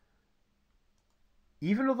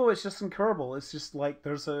 Even although it's just incurable, it's just like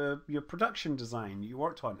there's your production design you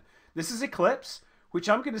worked on. This is Eclipse, which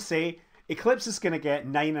I'm going to say Eclipse is going to get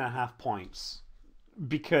 9.5 points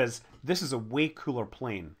because this is a way cooler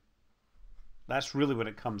plane. That's really what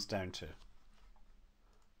it comes down to.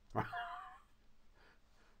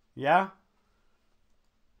 Yeah?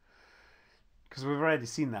 Because we've already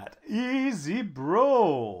seen that. Easy,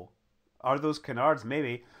 bro. Are those canards?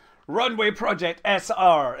 Maybe. Runway Project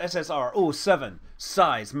SSR7.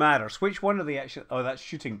 Size matters. Which one are they actually... Oh, that's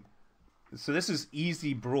shooting. So this is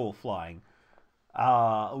easy, bro, flying.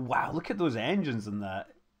 Wow, look at those engines in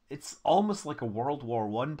that. It's almost like a World War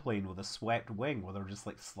I plane with a swept wing, where they're just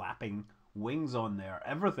like slapping wings on there.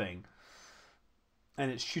 Everything. And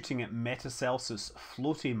it's shooting at Metacelsus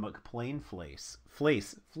Floaty McPlane Flace.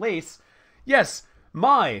 Flace? Yes,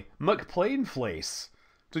 my McPlane Flace.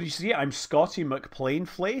 Did you see it? I'm Scotty McPlane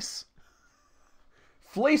Flace.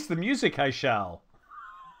 Flace the music I shall.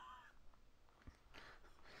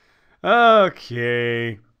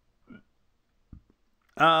 Okay.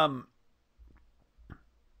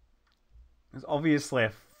 It's obviously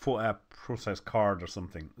a process card or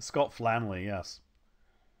something. Scott Flanley, yes.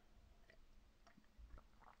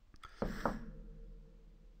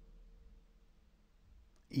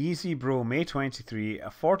 Easy Bro, May 23, a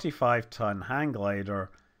 45-ton hang glider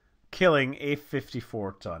killing a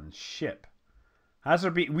 54-ton ship. Has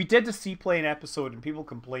there been... We did the seaplane episode and people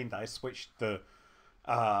complained that I switched the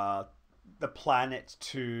planet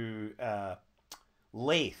to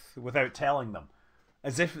Lathe without telling them.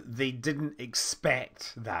 As if they didn't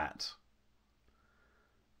expect that.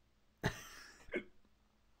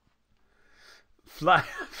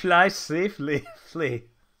 Fly safely.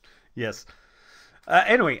 Yes.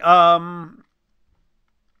 Anyway, I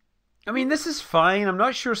mean, this is fine. I'm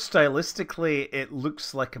not sure stylistically it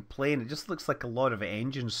looks like a plane. It just looks like a lot of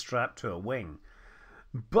engines strapped to a wing.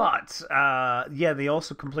 But, yeah, they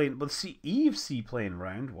also complain. Well, see, Eve seaplane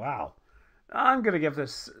round. Wow. I'm going to give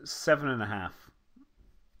this 7.5.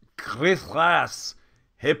 Chris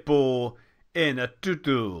Hippo in a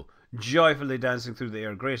tutu, joyfully dancing through the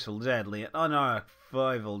air, graceful, deadly, and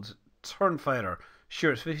unrivaled turnfighter.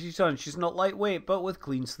 Sure, it's 50 tons. She's not lightweight, but with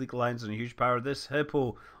clean, sleek lines and a huge power, this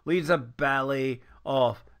hippo leads a ballet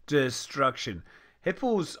of destruction.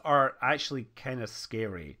 Hippos are actually kind of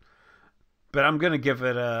scary, but I'm going to give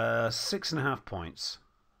it a 6.5 points.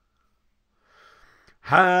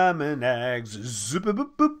 Ham and eggs, zoop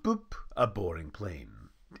boop boop boop, a boring plane.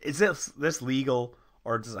 Is this legal,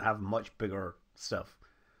 or does it have much bigger stuff?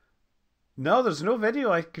 No, there's no video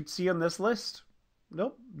I could see on this list.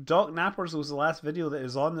 Nope. Doc Nappers was the last video that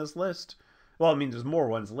is on this list. Well, I mean, there's more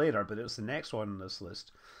ones later, but it was the next one on this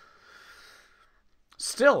list.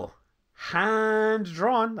 Still,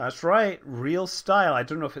 hand-drawn. That's right. Real style. I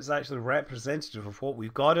don't know if it's actually representative of what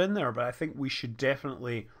we've got in there, but I think we should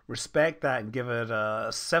definitely respect that and give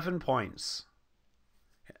it 7 points.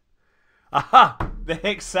 Aha! The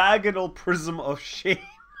hexagonal prism of shame.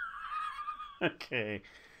 Okay.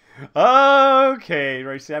 Okay,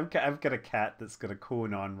 right. See, I've got a cat that's got a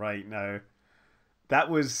cone on right now. That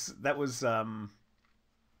was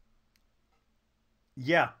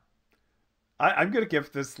yeah. I'm gonna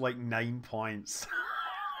give this like 9 points.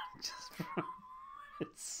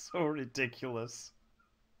 It's so ridiculous.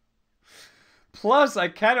 Plus, I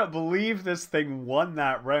cannot believe this thing won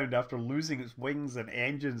that round after losing its wings and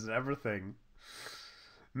engines and everything.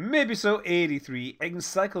 Maybe so. 83.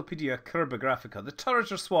 Encyclopedia Curbographica. The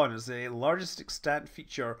turreter swan is the largest extant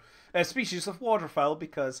species of waterfowl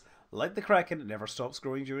because, Like the kraken, it never stops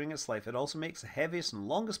growing during its life. It also makes the heaviest and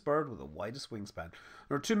longest bird with the widest wingspan.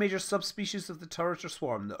 There are two major subspecies of the turret or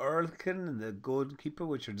swarm, the Erlkin and the goalkeeper,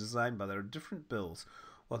 which are designed by their different bills.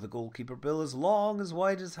 While the goalkeeper bill is long, as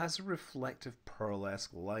wide as has a reflective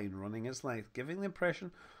pearl-esque line running its length, giving the impression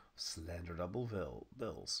of slender double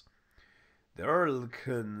bills. The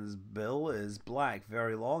Erlkin's bill is black,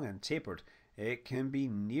 very long and tapered. It can be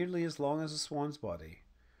nearly as long as a swan's body.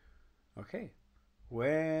 Okay.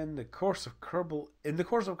 In the course of Kerbal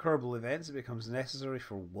events, it becomes necessary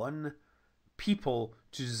for one people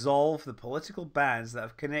to dissolve the political bands that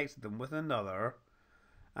have connected them with another,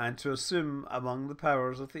 and to assume among the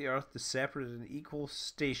powers of the earth the separate and equal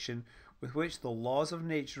station with which the laws of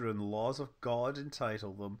nature and the laws of God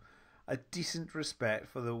entitle them a decent respect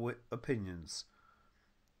for the opinions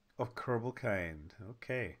of Kerbal kind.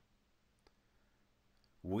 Okay.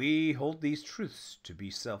 We hold these truths to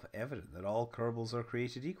be self-evident, that all Kerbals are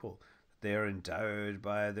created equal, that they are endowed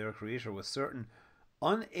by their creator with certain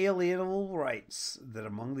unalienable rights, that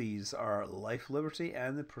among these are life, liberty,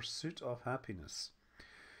 and the pursuit of happiness.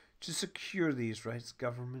 To secure these rights,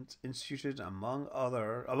 government instituted among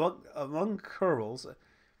Kerbals,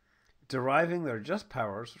 deriving their just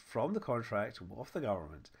powers from the contract of the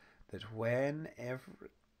government, that whenever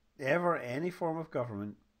any form of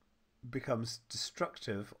government becomes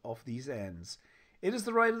destructive of these ends, it is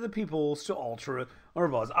the right of the peoples to alter our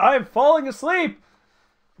laws. I'm falling asleep!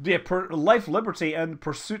 Life, liberty, and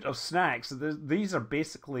pursuit of snacks. These are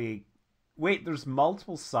basically... Wait, there's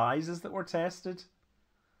multiple sizes that were tested?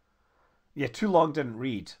 Yeah, too long didn't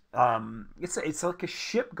read. It's like a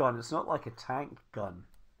ship gun. It's not like a tank gun.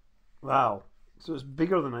 Wow. So it's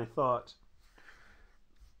bigger than I thought.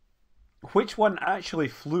 Which one actually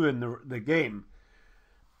flew in the game?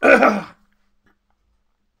 I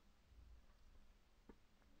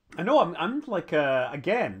know I'm like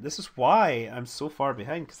again, this is why I'm so far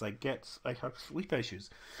behind, because I have sleep issues.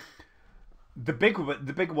 The big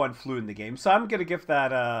one flew in the game, so I'm gonna give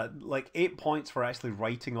that like 8 points for actually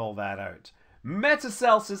writing all that out.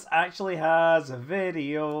 Metacelsus actually has a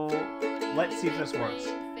video. Let's see if this works.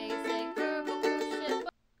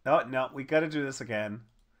 Oh no, we gotta do this again.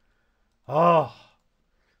 Oh,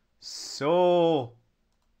 so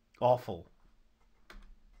awful.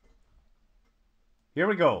 Here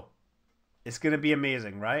we go. It's gonna be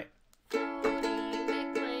amazing, right?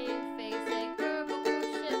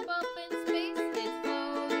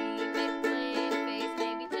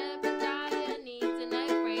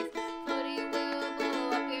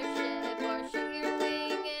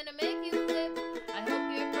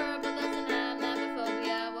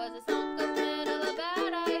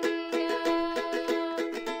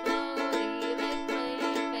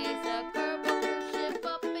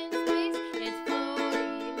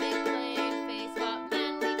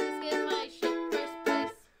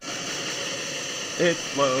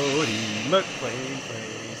 It's floaty McPlane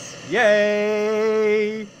face.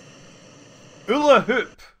 Yay! Ula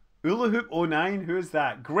Hoop 09, who is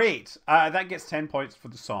that? Great. That gets 10 points for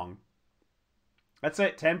the song. That's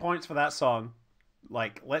it, 10 points for that song.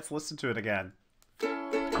 Like, let's listen to it again.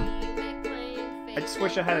 I just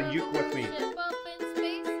wish I had a uke with me.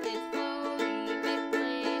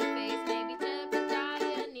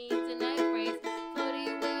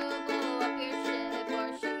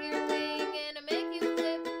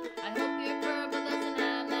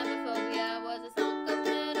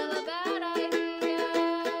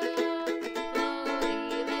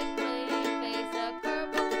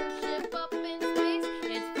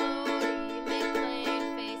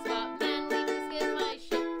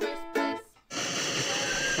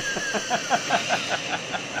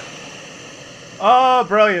 Oh,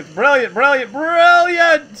 brilliant, brilliant, brilliant,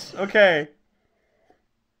 brilliant! Okay.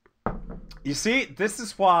 You see, this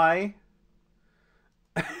is why...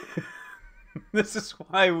 this is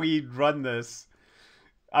why we run this.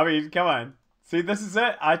 I mean, come on. See, this is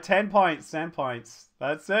it. 10 points, 10 points.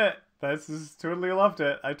 That's it. Totally loved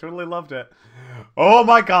it. I totally loved it. Oh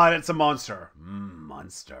my god, it's a monster.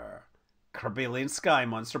 Monster. Kerbalian Sky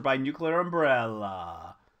Monster by Nuclear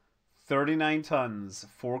Umbrella. 39 tons,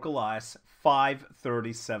 4 glass,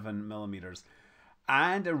 537 millimeters,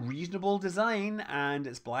 and a reasonable design, and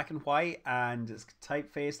it's black and white, and it's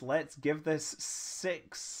typeface. Let's give this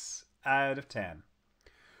 6 out of 10.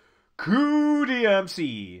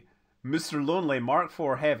 QDMC, Mr. Lonely Mark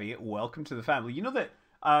IV Heavy, welcome to the family. You know that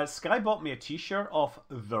Sky bought me a t-shirt of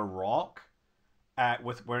The Rock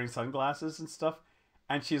with wearing sunglasses and stuff,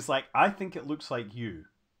 and she's like, I think it looks like you.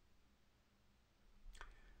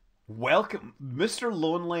 Welcome, Mr.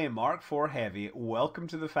 Lonely Mark IV Heavy, welcome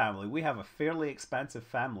to the family. We have a fairly expansive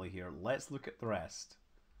family here. Let's look at the rest.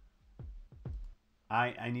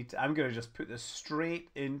 I need to. I'm gonna just put this straight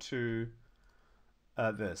into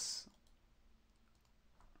this.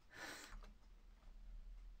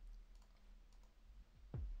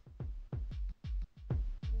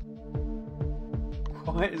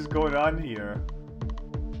 What is going on here?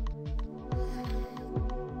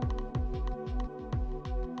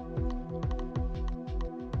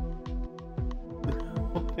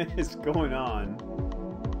 What is going on?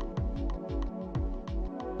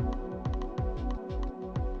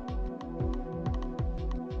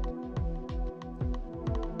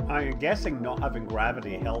 I'm guessing not having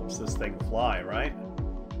gravity helps this thing fly, right?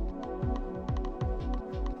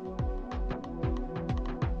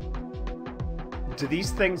 Do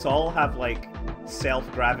these things all have, like,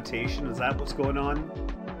 self-gravitation? Is that what's going on?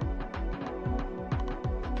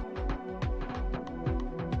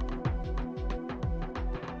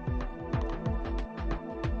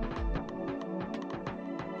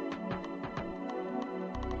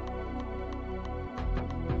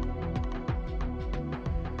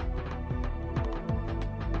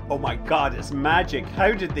 Oh my god, it's magic.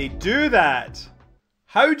 How did they do that?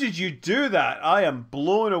 How did you do that? I am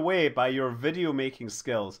blown away by your video making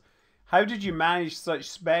skills. How did you manage such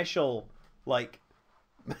special, like...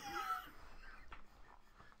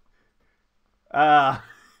 La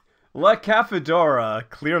Cafedora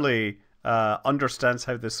clearly understands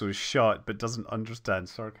how this was shot, but doesn't understand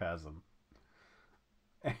sarcasm.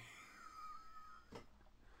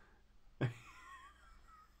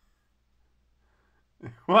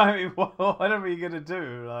 Well, I mean, what are we gonna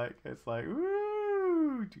do? Like, it's like,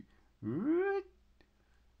 woo, woo.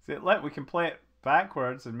 See, we can play it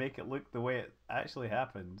backwards and make it look the way it actually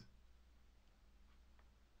happened.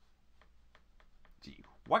 Gee,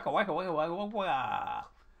 waka waka waka waka waka.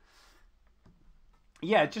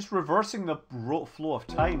 Yeah, just reversing the flow of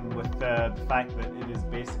time with the fact that it is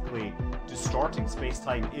basically distorting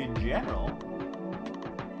space-time in general.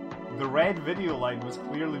 The red video line was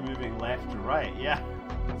clearly moving left to right. Yeah,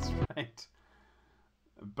 that's right.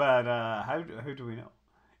 But how do we know?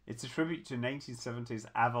 It's a tribute to 1970s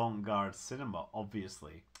avant-garde cinema,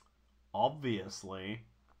 obviously. Obviously.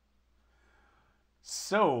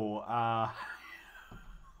 So,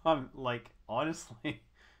 I'm like, honestly,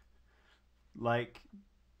 like,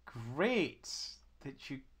 great that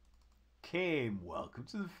you came. Welcome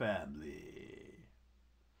to the family.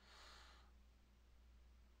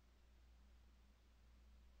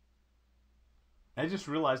 I just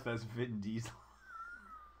realized that's Vin Diesel.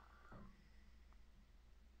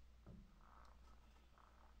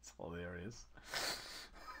 It's hilarious.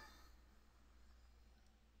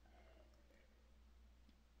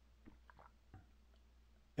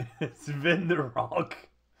 It's Vin the Rock.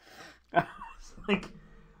 I was like,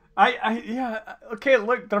 yeah, okay,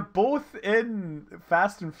 look, they're both in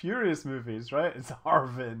Fast and Furious movies, right? It's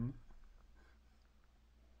Arvin.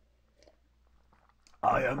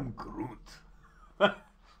 I am Groot.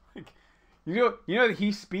 Like, you know that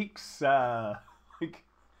he speaks like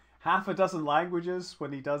half a dozen languages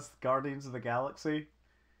when he does Guardians of the Galaxy.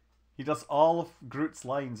 He does all of Groot's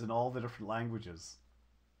lines in all the different languages.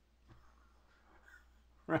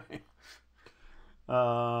 Right.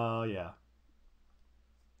 Yeah.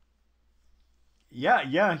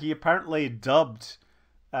 Yeah, he apparently dubbed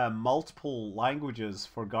multiple languages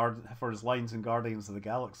for his lines in Guardians of the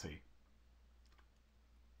Galaxy.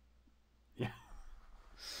 Yeah.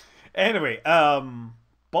 Anyway,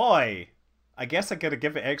 boy, I guess I gotta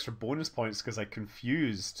give it extra bonus points because I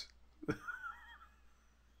confused.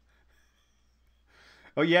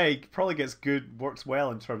 Oh yeah, he probably works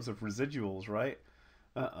well in terms of residuals, right?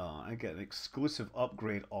 I get an exclusive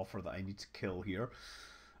upgrade offer that I need to kill here.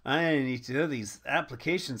 I need to do these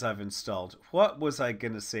applications I've installed. What was I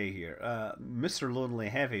gonna say here? Mr. Lonely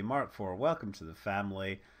Heavy, Mark IV, welcome to the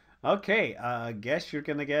family. Okay, I guess you're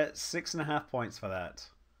gonna get 6.5 points for that.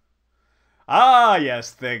 Ah,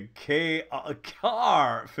 yes, the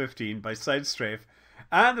Car 15 by Sidestrafe.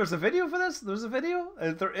 And there's a video for this? There's a video?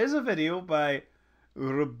 There is a video by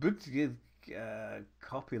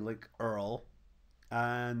Copy Like Earl.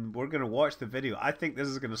 And we're going to watch the video. I think this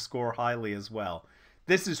is going to score highly as well.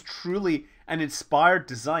 This is truly an inspired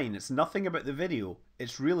design. It's nothing about the video.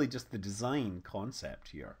 It's really just the design concept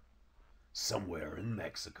here. Somewhere in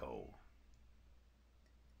Mexico.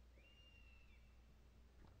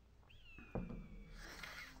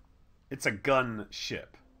 It's a gun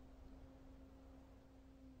ship.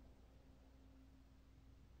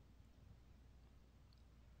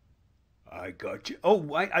 I got you.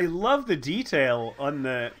 Oh, I love the detail on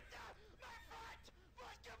the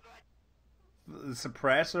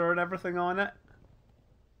suppressor and everything on it.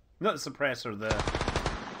 Not the suppressor,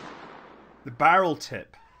 The barrel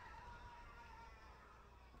tip.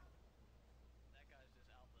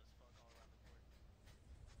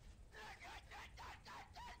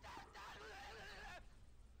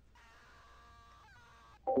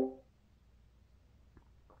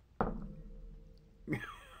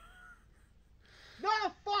 Not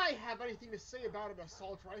if I have anything to say about an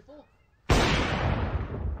assault rifle.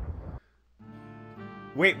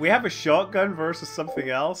 Wait, we have a shotgun versus something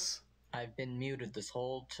else? I've been muted this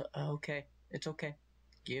whole okay, it's okay.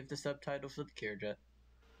 Give the subtitles to the Kierjet.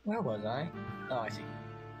 Where was I? Oh, I see.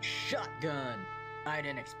 Shotgun! I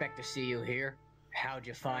didn't expect to see you here. How'd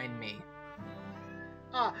you find me?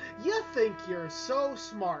 You think you're so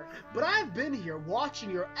smart, but I've been here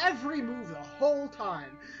watching your every move the whole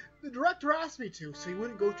time. The director asked me to, so he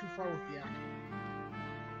wouldn't go too far with the acting.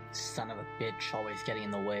 Son of a bitch, always getting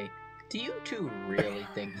in the way. Do you two really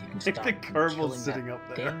think you can stop the Kerbal killing sitting that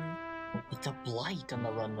up there. damn... It's a blight on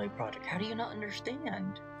the runway project. How do you not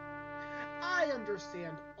understand? I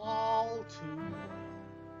understand all too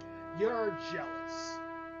well. You're jealous.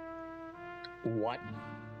 What?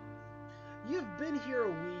 You've been here a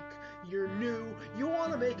week, you're new, you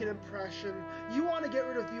want to make an impression, you want to get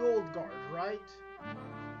rid of the old guard, right?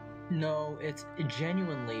 No, it's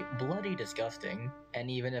genuinely bloody disgusting, and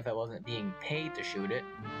even if I wasn't being paid to shoot it,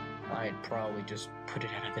 I'd probably just put it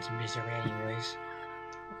out of its misery anyways.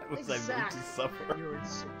 Exactly. You're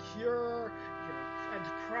insecure, and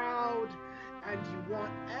proud, and you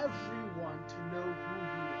want everyone to know who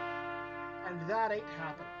you are. And that ain't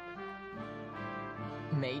happening.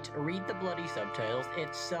 Mate, read the bloody subtitles.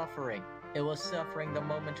 It's suffering. It was suffering the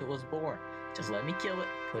moment it was born. Just let me kill it,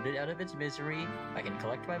 put it out of its misery, I can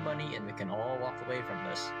collect my money, and we can all walk away from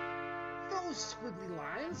this. Those squiggly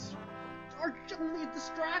lines are only a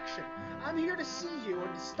distraction. I'm here to see you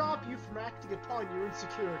and to stop you from acting upon your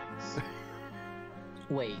insecurities.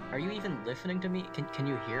 Wait, are you even listening to me? Can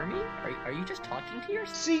you hear me? Are you just talking to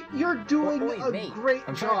yourself? See, you're doing mate, great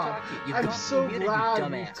I'm job. I'm so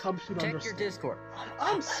glad you've come to Check understand. your Discord.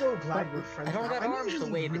 I'm so glad we're friends. I don't have I'm arms to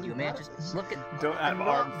usually wave at really you, man. bad Just at this. look at... Don't have I'm not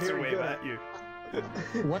arms to very wave good at you.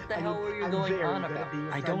 What the hell were you going on about?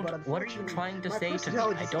 I don't... What are you trying to say to me?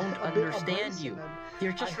 I don't understand you.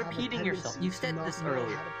 You're just repeating yourself. You said this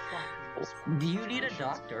earlier. Do you need a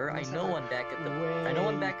doctor? I know one back at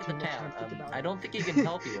the town. I don't think he can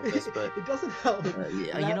help you with this, but it doesn't help.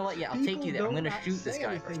 you know what? Yeah, I'll take you there. I'm gonna shoot this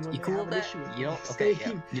guy first. You cool with that? You don't? Okay,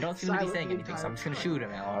 yeah. You don't seem to be saying anything, so I'm just gonna shoot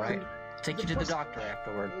him now. All right? Take you to the doctor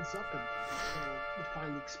afterward. It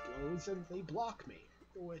finally explodes, and they block me.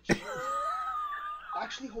 Which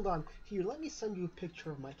actually, hold on. Here, let me send you a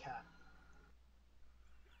picture of my cat.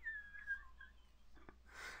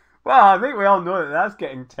 Well, I think we all know that that's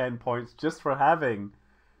getting 10 points just for having.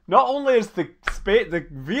 Not only is the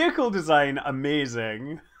vehicle design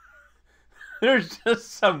amazing, there's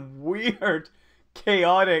just some weird,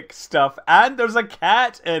 chaotic stuff, and there's a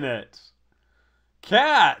cat in it.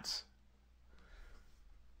 Cat!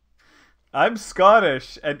 I'm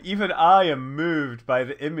Scottish, and even I am moved by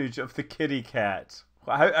the image of the kitty cat.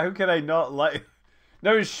 How can I not like...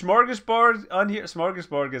 Now, is Smorgasbord on here?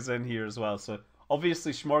 Smorgasbord is in here as well, so...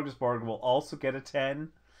 Obviously, Smorgasbord will also get a 10.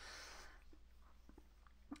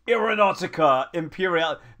 Aeronautica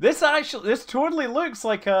Imperial. This totally looks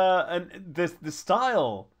like the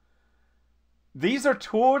style. These are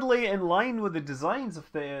totally in line with the designs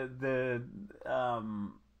of the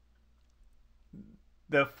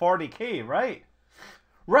 40K, right?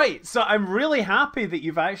 Right. So I'm really happy that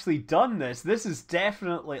you've actually done this. This is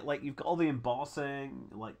definitely like you've got all the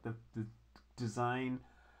embossing, like the design.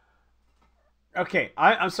 Okay,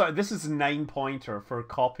 I'm sorry, this is a 9-pointer for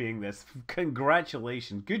copying this.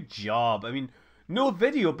 Congratulations, good job. I mean, no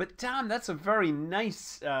video, but damn, that's a very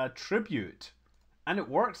nice tribute. And it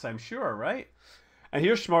works, I'm sure, right? And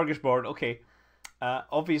here's Smorgasbord, okay.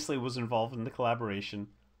 Obviously was involved in the collaboration.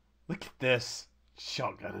 Look at this.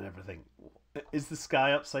 Shotgun and everything. Is the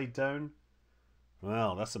sky upside down?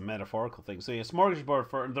 Well, that's a metaphorical thing. So yeah, Smorgasbord,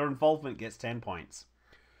 for their involvement, gets 10 points.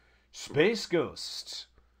 Space Ghost.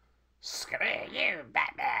 Screw you,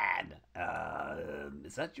 Batman!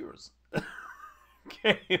 Is that yours?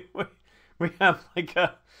 Okay, we have like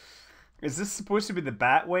a... Is this supposed to be the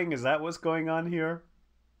Batwing? Is that what's going on here?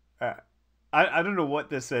 I don't know what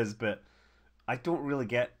this is, but I don't really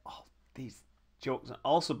get these jokes.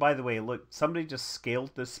 Also, by the way, look, somebody just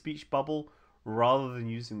scaled this speech bubble rather than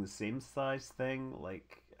using the same size thing.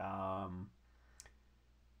 Like,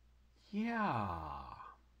 yeah...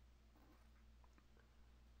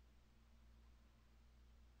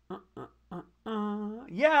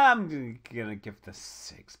 Yeah, I'm gonna give this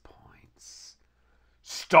 6 points.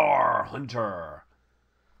 Star Hunter.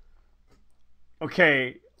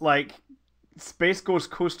 Okay, like, space goes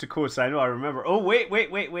coast to coast. I know, I remember. Oh, wait.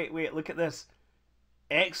 Look at this.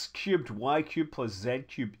 X cubed Y cubed plus Z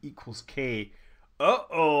cubed equals K.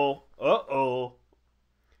 Uh-oh.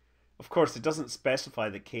 Of course, it doesn't specify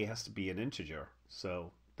that K has to be an integer,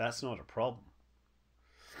 so that's not a problem.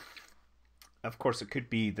 Of course, it could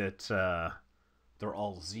be that they're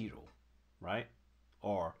all 0, right?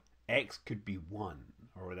 Or X could be 1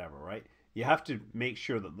 or whatever, right? You have to make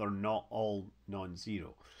sure that they're not all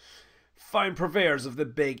non-zero. Fine purveyors of the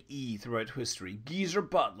big E throughout history. Geezer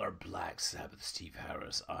Butler, Black Sabbath, Steve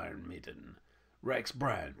Harris, Iron Maiden, Rex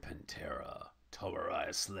Brand, Pantera,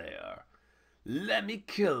 Tomaraya Slayer, Lemmy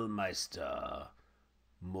Kilmister,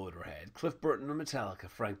 Motorhead, Cliff Burton of Metallica,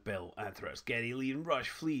 Frank Bell, Anthrax, Geddy Lee and Rush,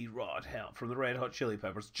 Flea, Rod, Help from the Red Hot Chili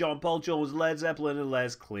Peppers, John Paul Jones, Led Zeppelin, and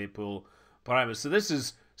Les Claypool, Primus. So this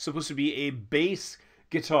is supposed to be a bass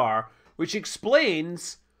guitar, which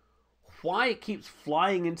explains why it keeps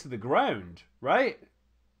flying into the ground, right?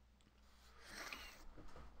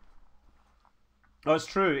 Oh, it's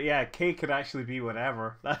true. Yeah, K could actually be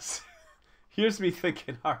whatever. That's here's me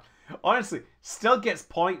thinking hard. Honestly, still gets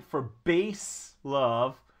point for bass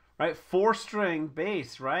love, right? 4-string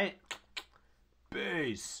bass, right?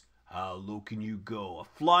 Bass. How low can you go? A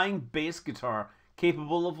flying bass guitar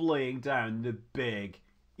capable of laying down the big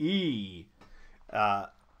E.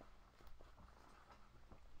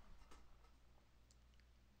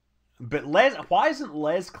 But why isn't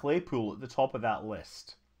Les Claypool at the top of that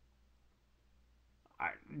list?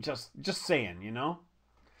 Just saying, you know.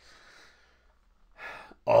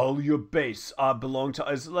 All your bass belong to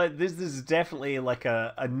us. Like this is definitely like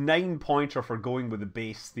a 9-pointer for going with the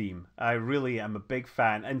bass theme. I really am a big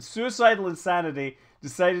fan. And Suicidal Insanity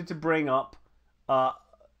decided to bring up a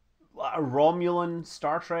Romulan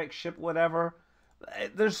Star Trek ship, whatever.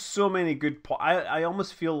 There's so many good I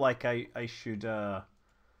almost feel like I should. The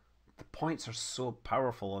points are so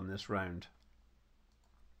powerful on this round.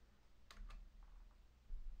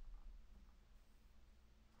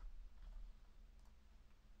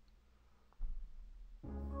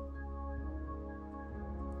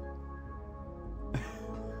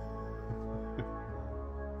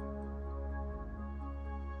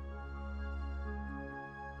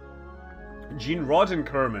 Gene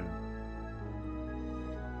Roddenkerman.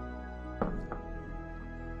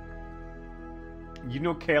 You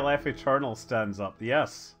know KLF Eternal stands up,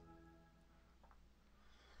 yes.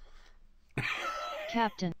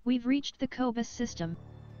 Captain, we've reached the Cobus system.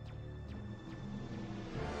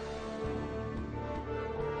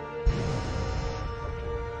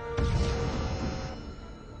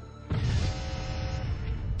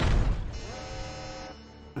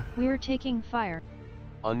 We're taking fire.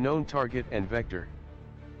 Unknown target and vector.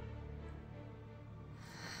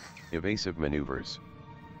 Evasive maneuvers.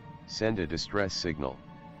 Send a distress signal.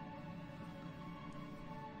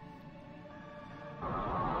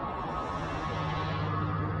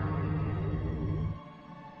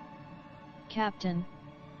 Captain,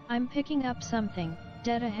 I'm picking up something,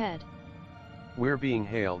 dead ahead. We're being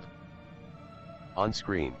hailed. On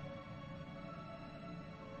screen.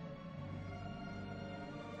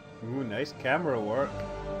 Ooh, nice camera work.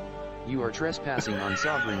 You are trespassing on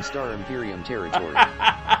Sovereign Star Imperium territory.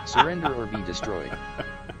 Surrender or be destroyed.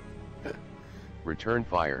 Return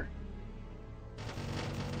fire.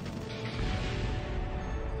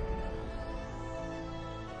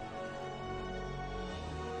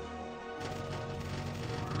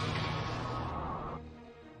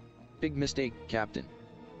 Big mistake, Captain.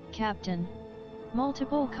 Captain.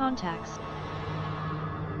 Multiple contacts.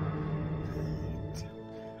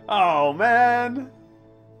 Oh, man.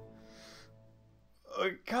 Oh,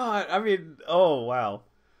 God, I mean, oh, wow.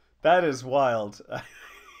 That is wild.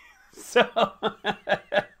 So,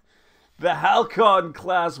 the Halcon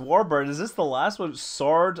class warbird. Is this the last one?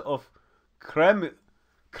 Sword of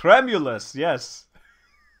Cremulus. Yes.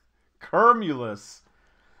 Cremulus.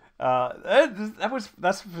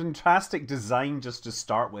 That's a fantastic design just to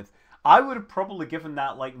start with. I would have probably given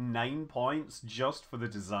that like 9 points just for the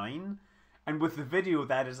design. And with the video,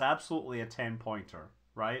 that is absolutely a 10-pointer,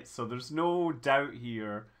 right? So there's no doubt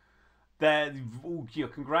here that,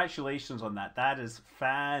 congratulations on that. That is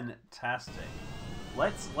fantastic.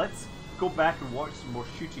 Let's go back and watch some more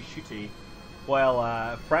shooty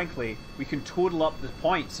while, frankly, we can total up the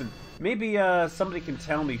points. And maybe somebody can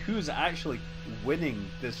tell me who's actually winning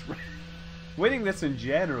this in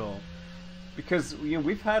general. Because,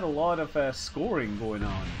 we've had a lot of scoring going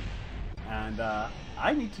on. And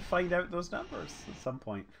I need to find out those numbers at some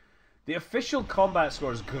point. The official combat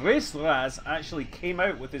scores. Grace Raz actually came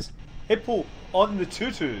out with his hippo on the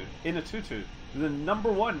tutu, in a tutu. The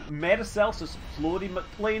 #1 Metacelsus Floaty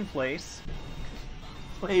McPlane Place.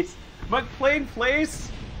 McPlane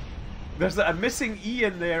Place! There's a missing E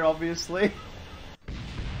in there, obviously.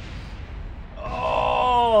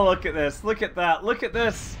 Oh, look at this. Look at that. Look at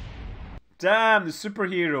this. Damn, the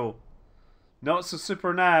superhero. Not so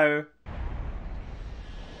super now.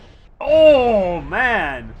 Oh,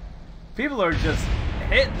 man. People are just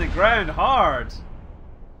hitting the ground hard.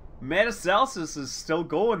 Metacelsus is still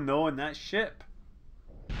going, though, in that ship.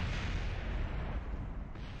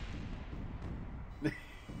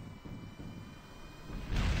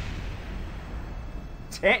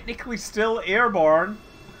 Technically still airborne.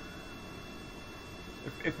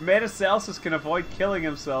 If Metacelsus can avoid killing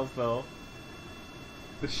himself, though.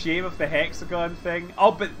 The shame of the hexagon thing.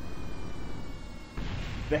 Oh, but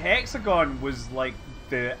the hexagon was like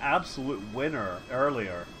the absolute winner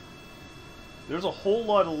earlier. There's a whole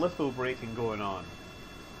lot of litho breaking going on.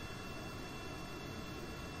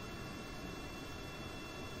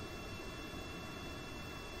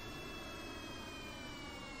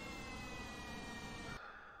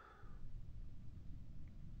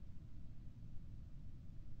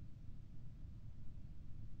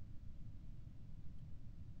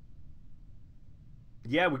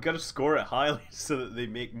 Yeah, we gotta score it highly so that they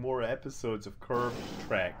make more episodes of Curved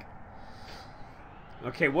Trek.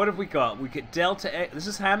 Okay, what have we got? We get Delta X. This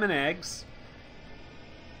is ham and eggs.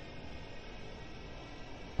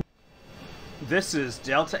 This is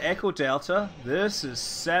Delta Echo Delta. This is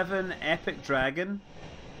 7 Epic Dragon.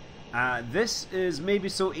 This is maybe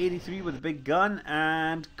so 83 with a big gun.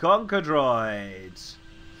 And Concadroid.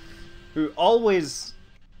 Who always...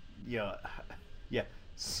 Yeah.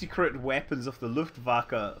 Secret weapons of the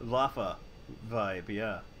Luftwaffe vibe,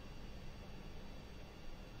 yeah.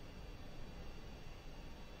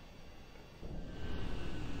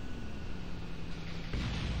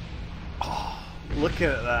 Oh, look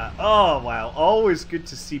at that. Oh, wow. Always good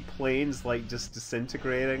to see planes, like, just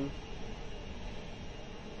disintegrating.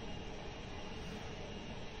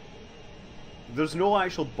 There's no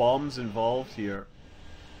actual bombs involved here.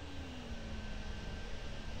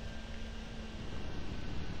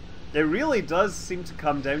 It really does seem to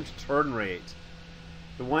come down to turn rate.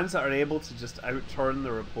 The ones that are able to just outturn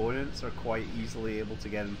their opponents are quite easily able to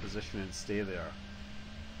get in position and stay there.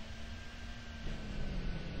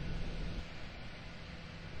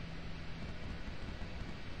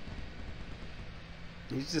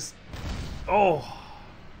 He's just... Oh!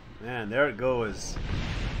 Man, there it goes.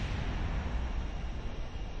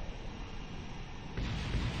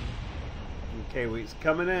 Okay, he's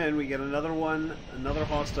coming in. We get another one, another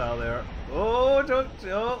hostile there. Oh, don't!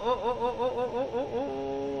 Oh!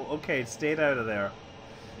 Okay, it stayed out of there.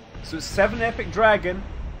 So it's 7 Epic Dragon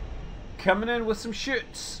coming in with some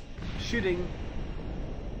shooting.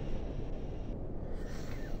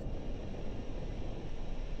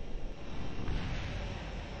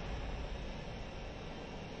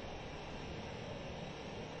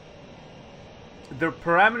 The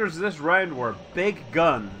parameters of this round were big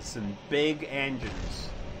guns and big engines.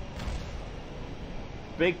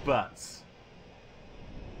 Big butts.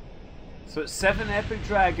 So it's 7 Epic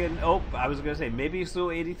Dragon. Oh, I was going to say, maybe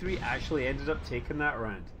so 83 actually ended up taking that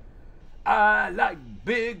round. I like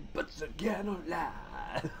big butts, I cannot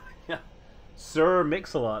lie. Yeah. Sir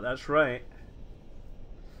Mix-a-Lot, that's right.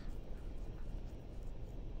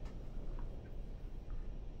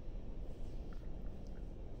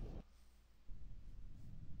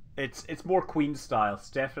 It's more Queen style.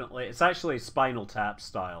 It's definitely, it's actually Spinal Tap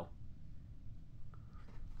style.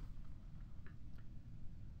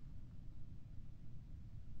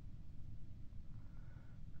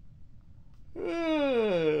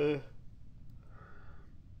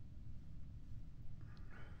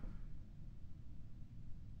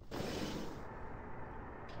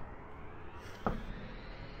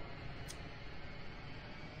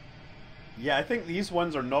 Yeah, I think these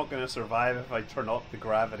ones are not going to survive if I turn up the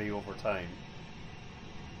gravity over time.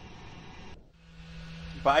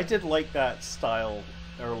 But I did like that style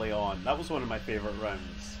early on. That was one of my favorite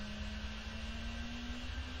rounds.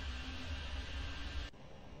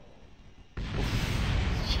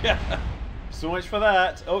 Yeah. So much for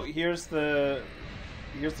that. Oh, here's the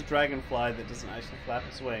dragonfly that doesn't actually flap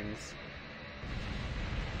its wings.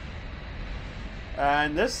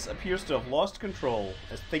 And this appears to have lost control.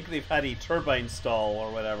 I think they've had a turbine stall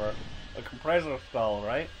or whatever. A compressor stall,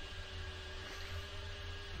 right?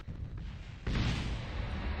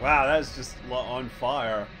 Wow, that's just on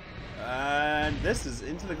fire. And this is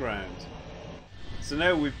into the ground. So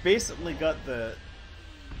now we've basically got the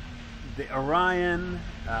Orion,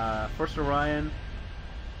 first Orion.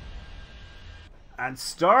 And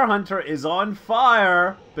Star Hunter is on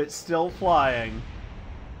fire, but still flying.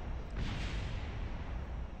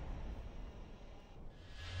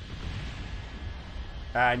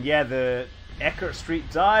 And yeah, the Eckert Street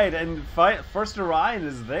died, and First Orion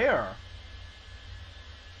is there.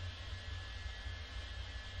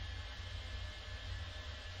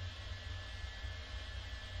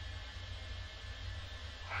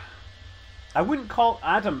 I wouldn't call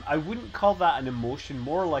that an emotion,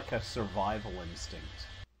 more like a survival instinct.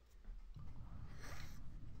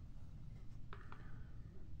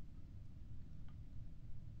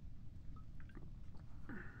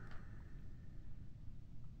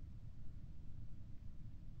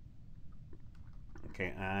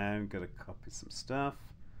 Okay, I'm gonna copy some stuff.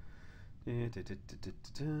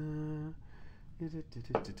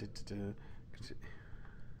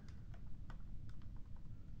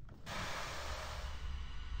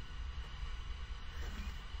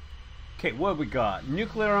 Okay, what have we got?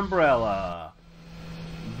 Nuclear umbrella.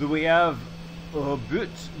 Do we have boot,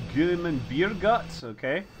 gum, and beer guts?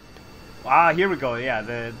 Okay. Ah, here we go. Yeah,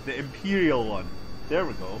 the Imperial one. There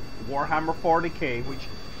we go. Warhammer 40k, which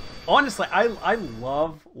honestly, I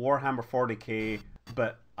love Warhammer 40k,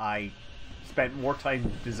 but I spent more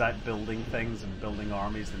time building things and building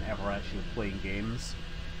armies than ever actually playing games.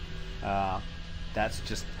 That's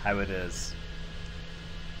just how it is.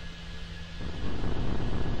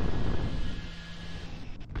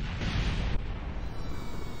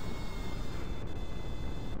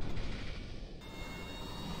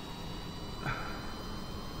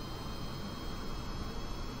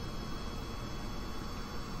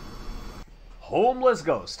 Homeless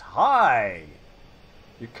Ghost, hi!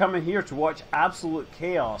 You're coming here to watch absolute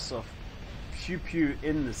chaos of pew pew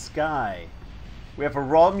in the sky. We have a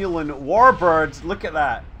Romulan warbird, look at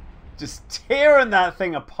that. Just tearing that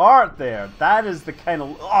thing apart there. That is the kind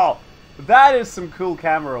of, oh, that is some cool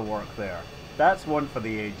camera work there. That's one for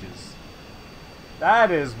the ages.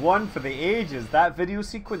 That is one for the ages. That video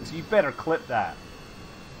sequence, you better clip that.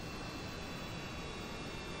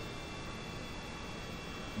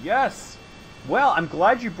 Yes! Well, I'm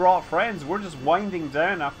glad you brought friends. We're just winding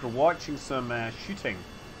down after watching some shooting.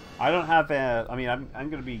 I don't have I mean, I'm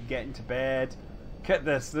going to be getting to bed. Look at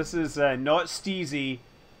this. This is not Steezy,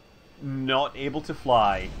 not able to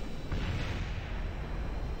fly.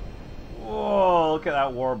 Whoa, look at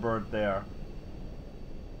that warbird there.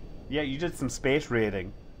 Yeah, you did some space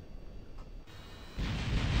raiding.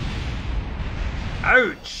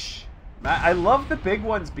 Ouch! I love the big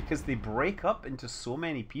ones because they break up into so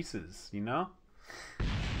many pieces, you know?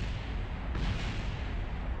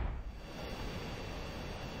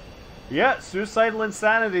 Yeah, Suicidal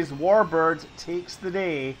Insanity's warbird takes the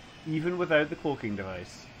day even without the cloaking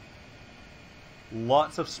device.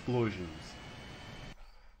 Lots of explosions.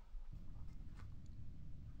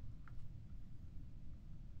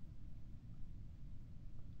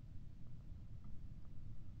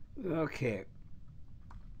 Okay.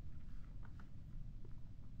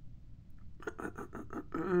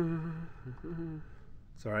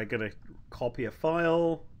 Sorry, I gotta copy a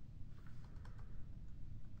file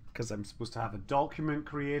because I'm supposed to have a document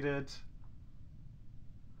created.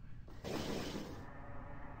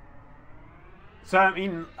 So I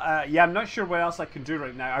mean, yeah, I'm not sure what else I can do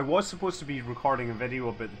right now. I was supposed to be recording a video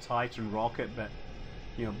about the Titan rocket, but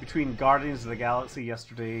you know, between Guardians of the Galaxy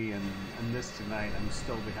yesterday and this tonight, I'm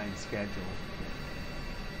still behind schedule.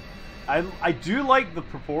 I do like the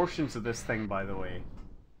proportions of this thing, by the way.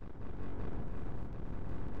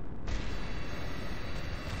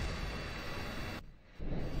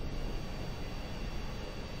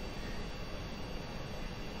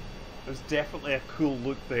 There's definitely a cool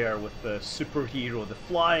look there with the superhero, the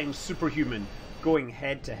flying superhuman, going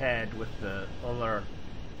head to head with the other.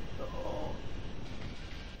 Oh.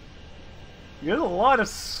 You got a lot of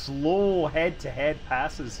slow head to head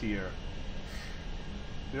passes here.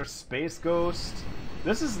 There's Space Ghost.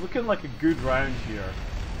 This is looking like a good round here.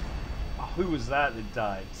 Oh, who was that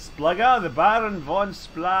died? Splaga, the Baron von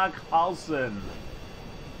Splaghausen.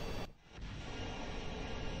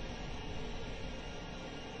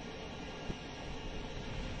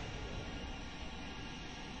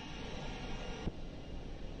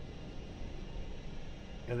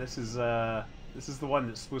 Yeah, this is the one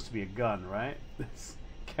that's supposed to be a gun, right? It's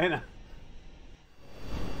kind of.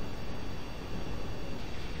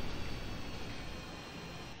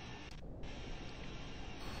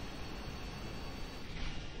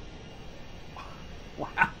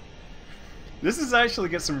 Wow. This is actually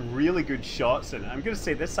got some really good shots in it. I'm going to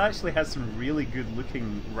say this actually has some really good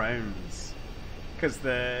looking rounds. Because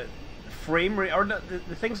the frame rate, or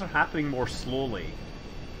the things are happening more slowly.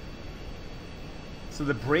 So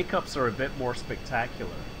the breakups are a bit more spectacular.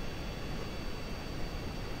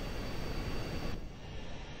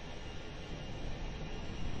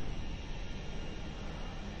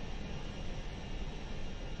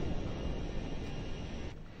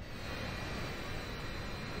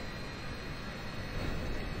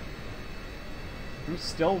 I'm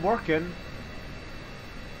still working.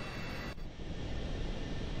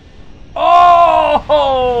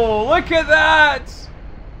 Oh, look at that!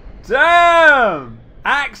 Damn!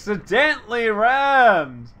 Accidentally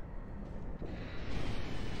rammed!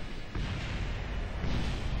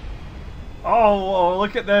 Oh,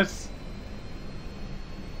 look at this!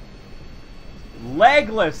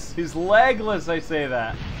 Legless! He's legless, I say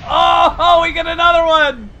that. Oh, we get another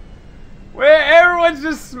one! Where everyone's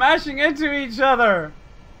just smashing into each other!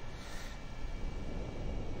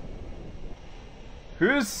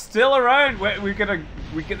 Who's still around? We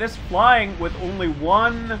get this flying with only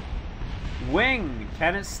one wing.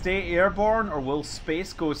 Can it stay airborne, or will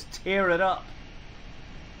Space Ghost tear it up?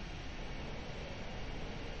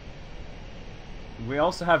 We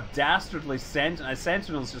also have dastardly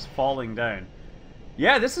Sentinels just falling down.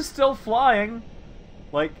 Yeah, this is still flying.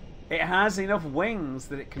 Like, it has enough wings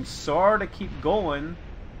that it can sort of keep going.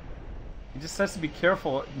 It just has to be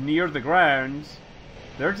careful near the ground.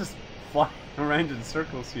 They're just flying around in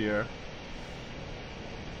circles here.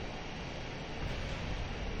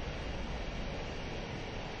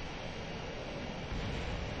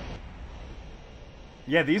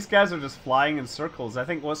 Yeah, these guys are just flying in circles. I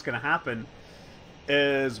think what's going to happen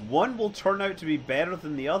is one will turn out to be better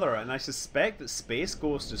than the other, and I suspect that Space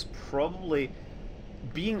Ghost is probably,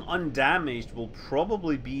 being undamaged, will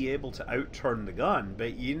probably be able to outturn the gun,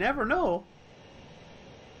 but you never know.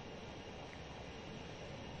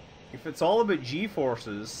 If it's all about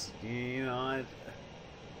G-forces, you know,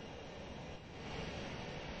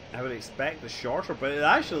 I would expect the shorter, but it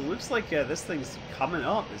actually looks like this thing's coming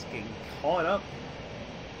up, it's getting caught up,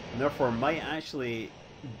 and therefore might actually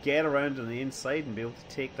get around on the inside and be able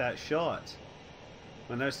to take that shot.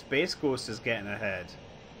 Well, now Space Ghost is getting ahead.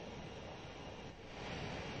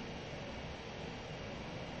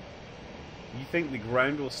 You think the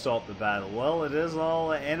ground will stop the battle? Well, it is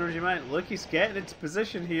all energy mine. Look, he's getting into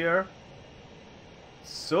position here.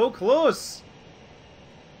 So close!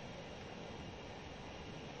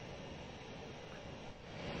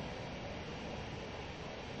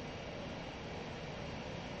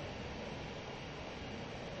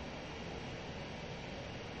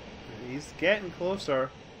 He's getting closer.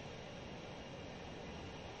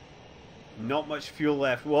 Not much fuel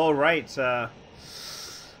left. Well, right.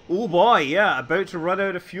 Oh boy, yeah, about to run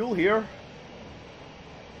out of fuel here.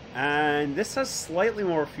 And this has slightly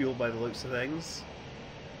more fuel by the looks of things.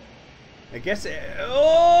 I guess it...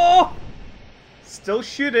 Oh! Still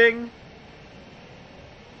shooting.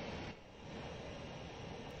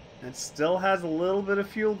 It still has a little bit of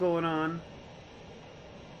fuel going on.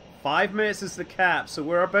 5 minutes is the cap, so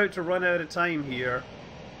we're about to run out of time here.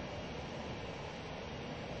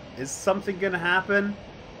 Is something gonna happen?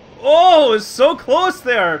 Oh, it's so close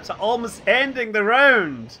there to almost ending the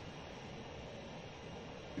round.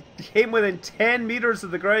 It came within 10 meters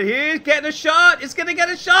of the ground. He's getting a shot. He's gonna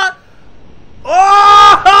get a shot.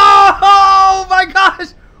 Oh my gosh!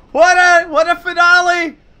 What a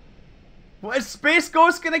finale! What, is Space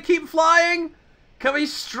Ghost gonna keep flying? Can we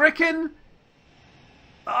stricken?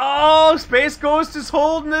 Oh, Space Ghost is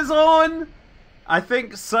holding his own. I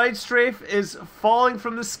think Side Strafe is falling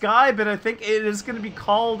from the sky, but I think it is going to be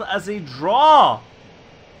called as a draw.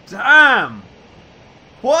 Damn.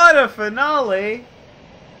 What a finale.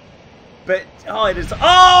 But, oh, it is. Oh,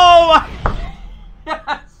 my.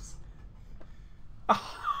 Yes.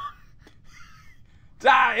 Oh.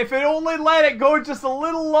 Damn, if it only let it go just a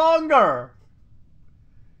little longer.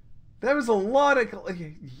 There was a lot of.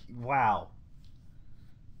 Wow.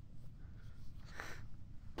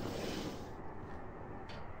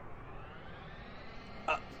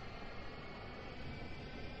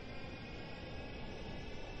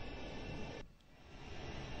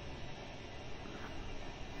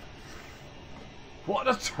 What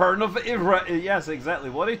a turn of yes, exactly.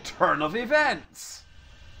 What a turn of events.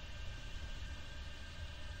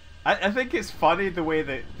 I think it's funny the way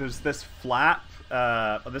that there's this flap,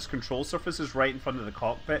 this control surface is right in front of the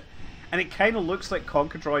cockpit, and it kind of looks like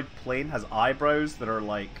Conquerdroid plane has eyebrows that are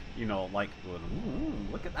like, you know, like, ooh,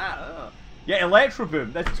 look at that. Yeah, Electro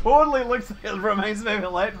Boom. That totally looks like, it reminds me of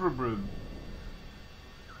Electro Boom.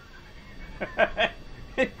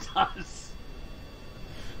 It does.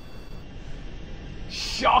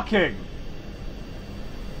 Shocking!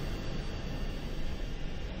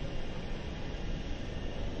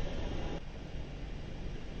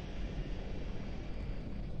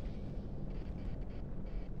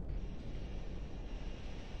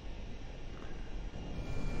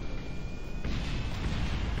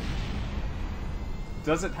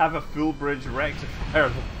 Does it have a full bridge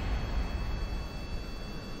rectifier?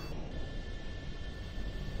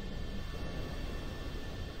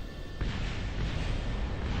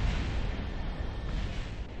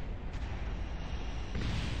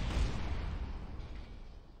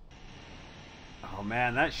 Oh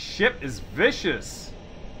man, that ship is vicious.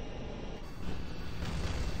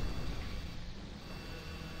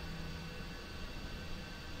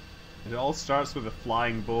 It all starts with a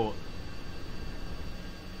flying boat.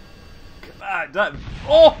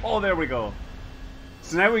 Oh, there we go.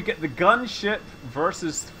 So now we get the gunship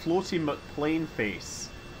versus floating McPlane face.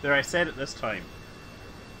 There, I said it this time.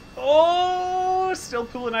 Oh, still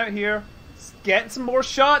pulling out here. Get some more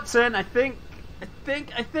shots in. I think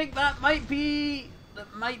that might be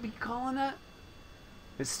calling it.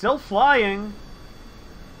 It's still flying.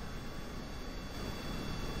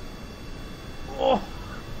 Oh.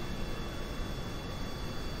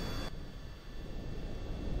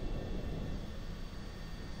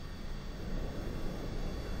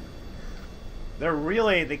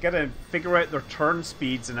 They gotta figure out their turn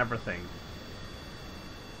speeds and everything.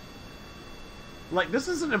 Like, this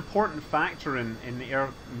is an important factor in the air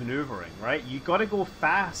maneuvering, right? You gotta go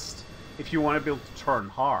fast if you want to be able to turn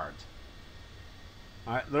hard.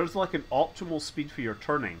 Alright, there's like an optimal speed for your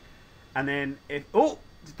turning. And then, oh!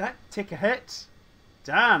 Did that take a hit?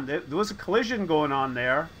 Damn, there was a collision going on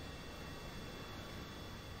there.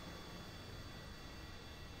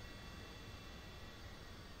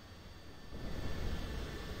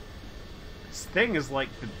 Thing is like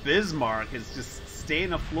the Bismarck is just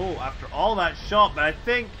staying afloat after all that shot, but I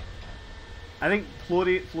think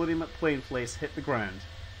Floaty McPlane Place hit the ground.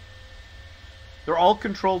 They're all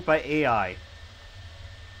controlled by AI.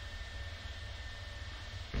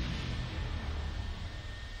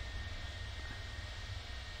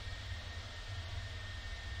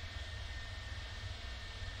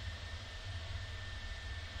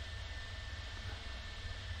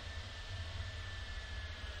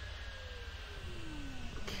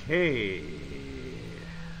 Okay.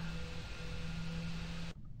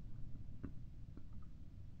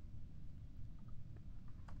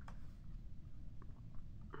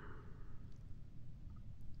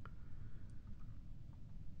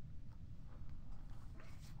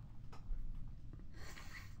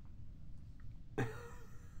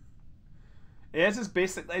 This is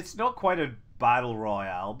basically, it's not quite a battle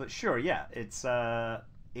royale, but sure, yeah, it's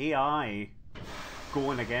AI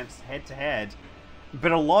going against head to head.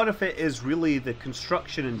 But a lot of it is really the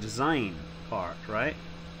construction and design part, right?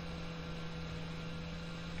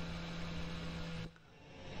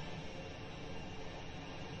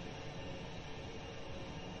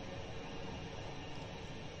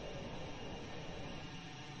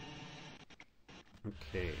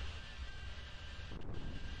 Okay.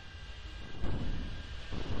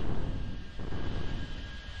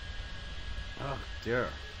 Oh dear.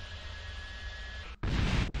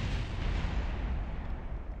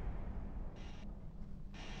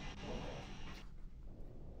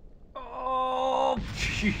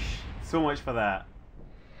 So much for that.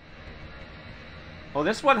 Oh,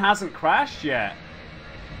 this one hasn't crashed yet.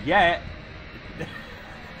 Yet.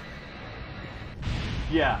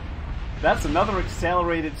 Yeah. That's another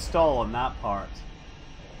accelerated stall on that part.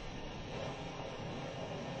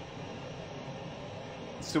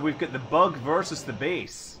 So we've got the bug versus the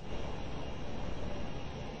base.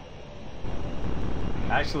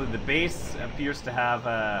 Actually, the base appears to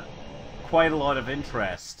have quite a lot of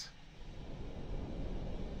interest.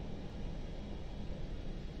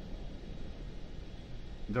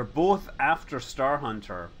 They're both after Star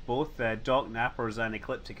Hunter, both Doc Nappers and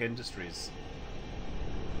Ecliptic Industries.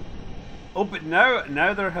 Oh, but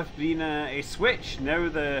now there have been a switch. Now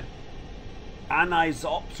the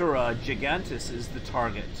Anisoptera Gigantus is the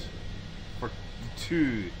target for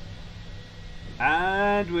 2.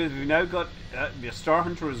 And we've now got Star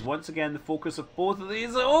Hunter is once again the focus of both of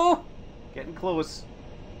these. Oh! Getting close.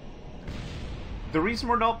 The reason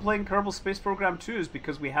we're not playing Kerbal Space Program 2 is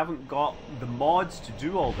because we haven't got the mods to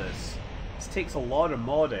do all this. This takes a lot of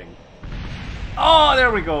modding. Oh,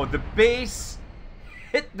 there we go. The base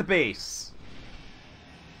hit the base.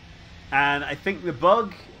 And I think the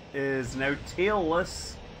bug is now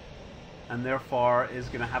tailless and therefore is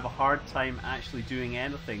going to have a hard time actually doing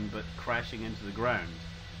anything but crashing into the ground.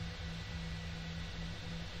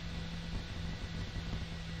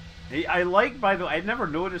 I like, by the way, I never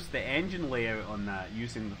noticed the engine layout on that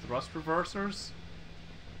using the thrust reversers.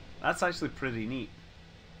 That's actually pretty neat.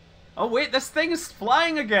 Oh wait, this thing is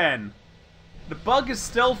flying again! The bug is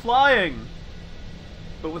still flying!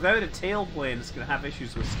 But without a tailplane, it's going to have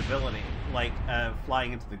issues with stability. Like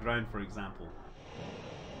flying into the ground, for example.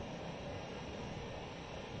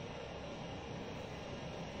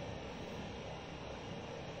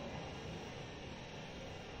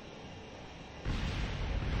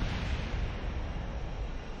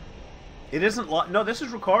 It isn't live. No, this is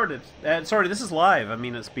recorded. Sorry, this is live. I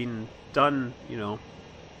mean, it's been done, you know.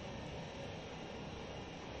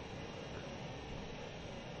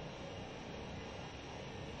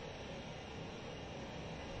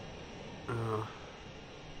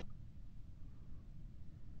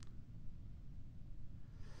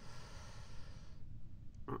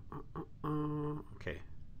 Okay.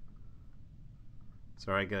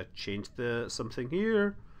 Sorry, I gotta change something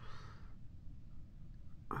here.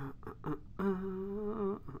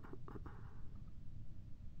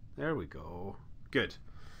 There we go. Good.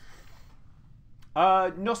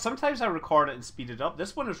 No, sometimes I record it and speed it up.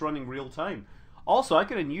 This one is running real time. Also, I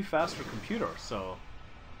got a new faster computer, so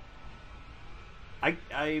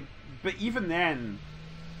but even then,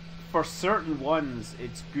 for certain ones,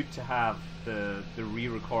 it's good to have the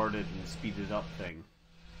re-recorded and speeded up thing.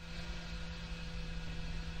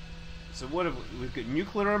 So what have we've got?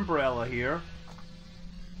 Nuclear Umbrella here.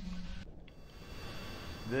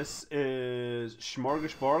 This is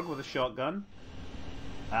Smorgasbord with a shotgun.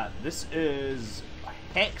 This is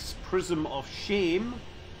Hex Prism of Shame.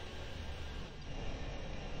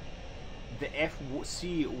 The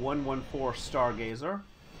FC-114 Stargazer.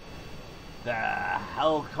 The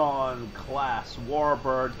Halcon class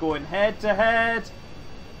Warbird going head to head.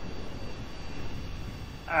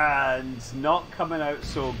 And not coming out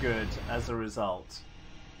so good as a result.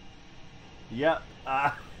 Yep.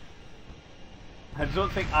 I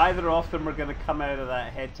don't think either of them are going to come out of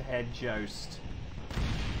that head-to-head joust.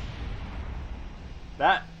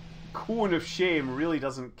 That Cone of Shame really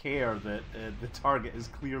doesn't care that the target is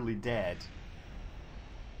clearly dead.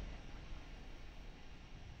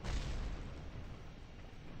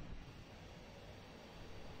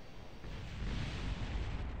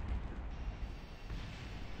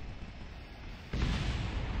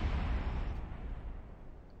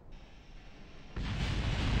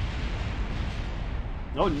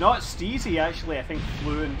 No, not Steezy, actually, I think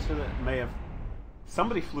flew into the...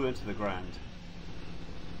 Somebody flew into the ground.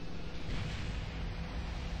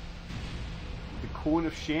 The Cone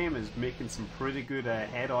of Shame is making some pretty good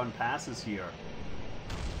head-on passes here.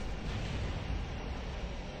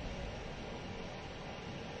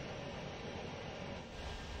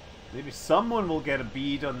 Maybe someone will get a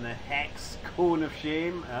bead on the Hex Cone of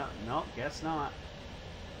Shame. No, guess not.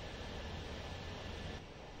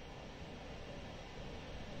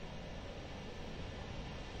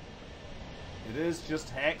 It is just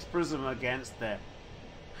Hex Prism against the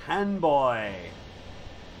Handboy.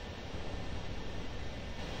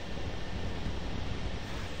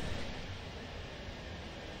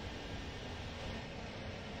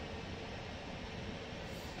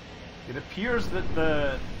 It appears that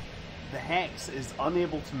the Hex is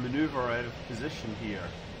unable to maneuver out of position here.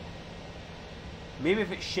 Maybe if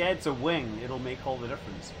it sheds a wing, it'll make all the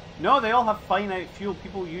difference. No, they all have finite fuel.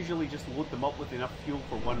 People usually just load them up with enough fuel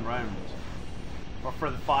for one round. Or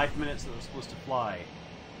for the 5 minutes that they're supposed to fly.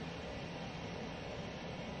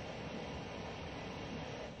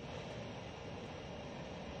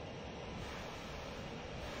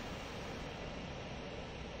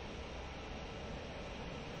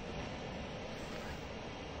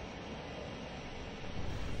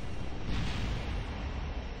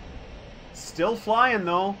 Still flying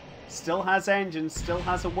though. Still has engines, still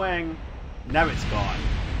has a wing. Now it's gone.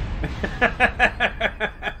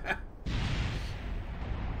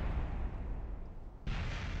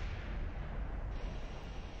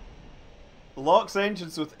 Locks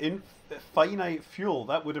engines with finite fuel.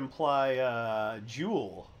 That would imply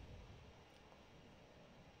Joule.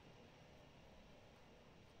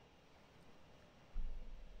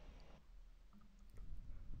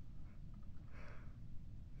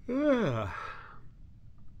 There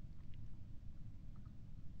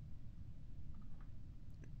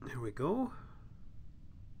we go.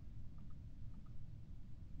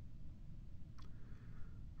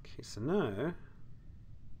 Okay, so now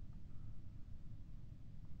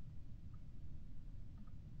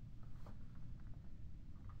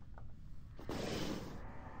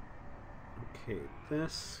okay,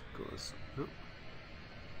 this goes oh.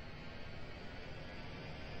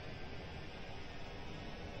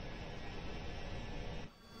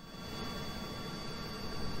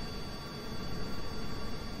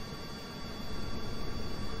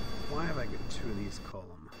 Why have I got two of these columns?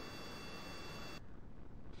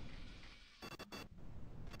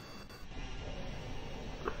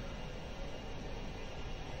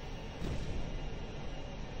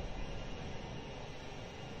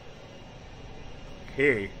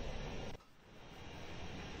 Okay.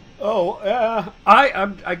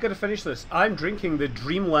 I gotta finish this. I'm drinking the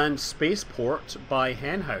Dreamland Spaceport by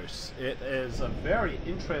Henhouse. It is a very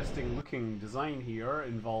interesting looking design here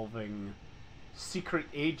involving secret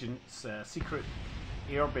agents, secret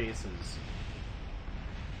air bases.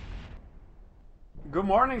 Good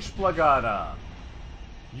morning, Splagada.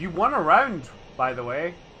 You won a round, by the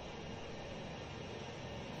way.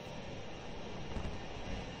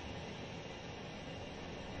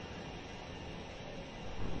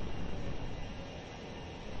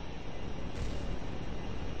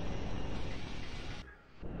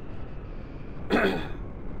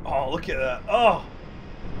 Oh, look at that. Oh!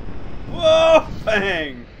 Whoa!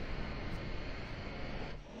 Bang!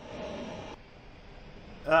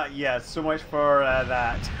 Yeah, so much for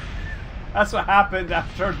that. That's what happened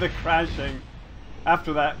after the crashing.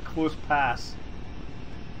 After that close pass.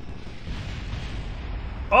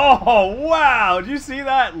 Oh, wow! Did you see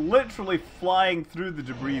that? Literally flying through the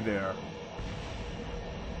debris there.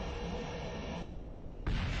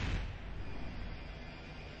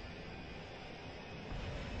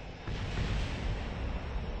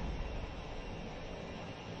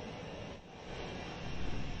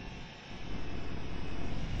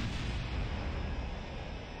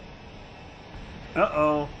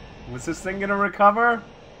 Uh-oh. Was this thing gonna recover?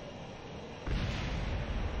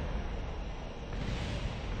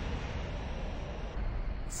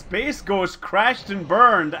 Space Ghost crashed and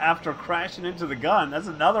burned after crashing into the gun. That's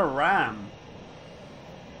another ram.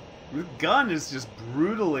 The gun is just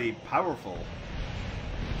brutally powerful.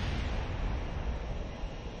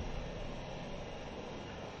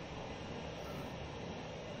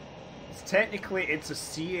 Technically, it's a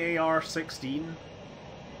CAR-16.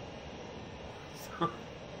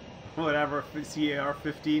 Whatever,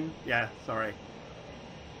 CAR-15? Yeah, sorry.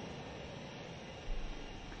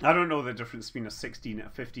 I don't know the difference between a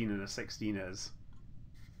 15 and a 16 is.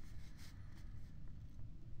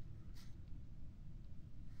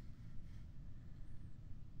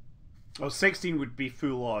 Oh, 16 would be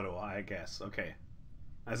full auto, I guess. Okay.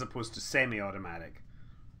 As opposed to semi-automatic.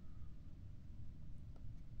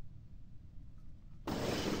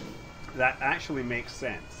 That actually makes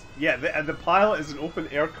sense. Yeah, the pilot is an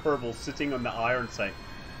open-air Kerbal sitting on the iron sight.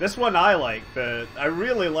 This one I like. I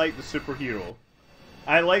really like the superhero.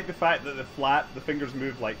 I like the fact that the fingers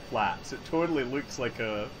move like flaps. It totally looks like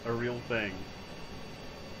a real thing.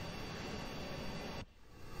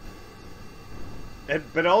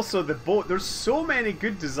 But also the boat. There's so many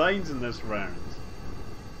good designs in this round.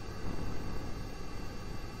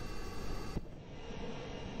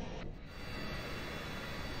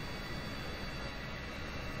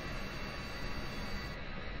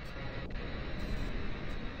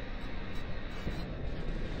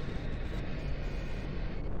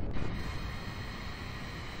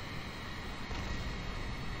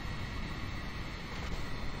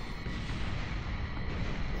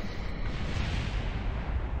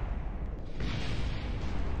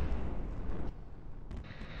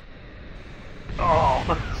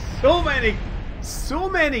 So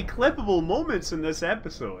many clippable moments in this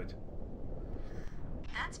episode.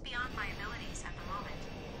 That's beyond my abilities at the moment.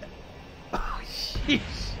 Oh,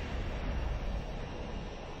 jeez.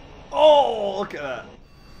 Oh, look at that.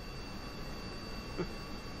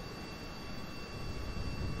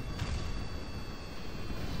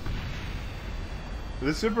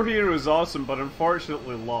 The superhero is awesome, but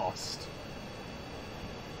unfortunately lost.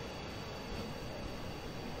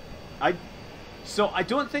 So I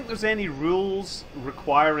don't think there's any rules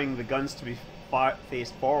requiring the guns to be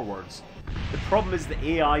faced forwards. The problem is the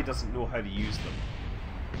AI doesn't know how to use them.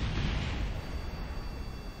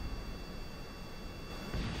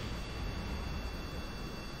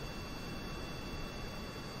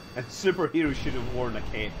 And superhero should have worn a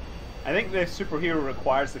cape. I think the superhero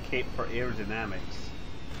requires the cape for aerodynamics.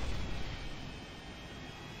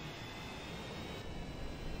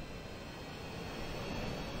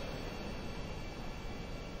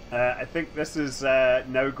 I think this is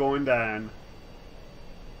now going down.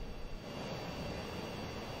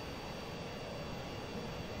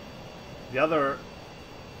 The other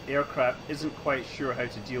aircraft isn't quite sure how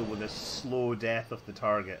to deal with this slow death of the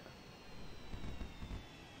target.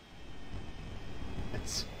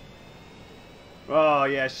 It's... Oh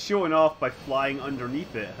yeah, showing off by flying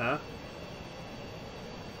underneath it, huh?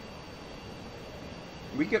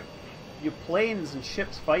 We get your planes and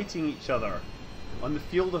ships fighting each other on the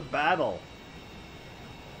field of battle.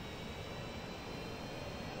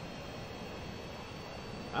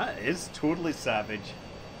 That is totally savage.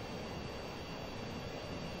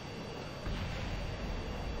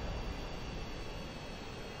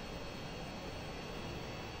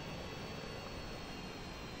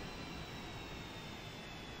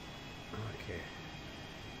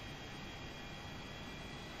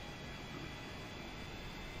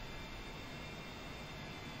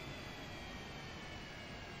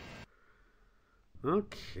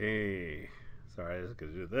 Okay. Sorry, I was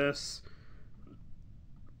gonna do this.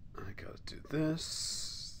 I gotta do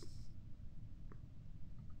this.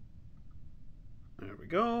 There we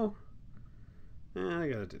go. And I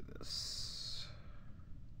gotta do this.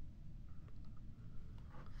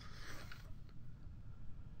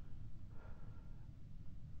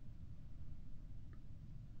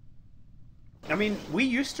 I mean, we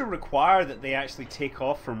used to require that they actually take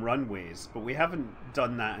off from runways, but we haven't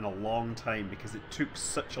done that in a long time because it took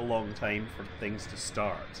such a long time for things to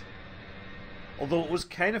start. Although it was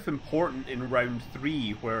kind of important in round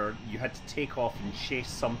 3 where you had to take off and chase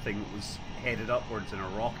something that was headed upwards in a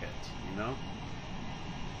rocket, you know?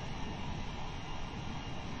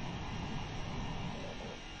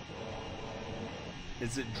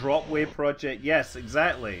 Is it Dropway Project? Yes,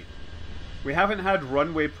 exactly. We haven't had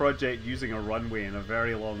Runway Project using a runway in a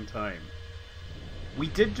very long time. We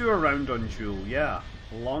did do a round on Joule, yeah,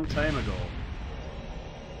 a long time ago.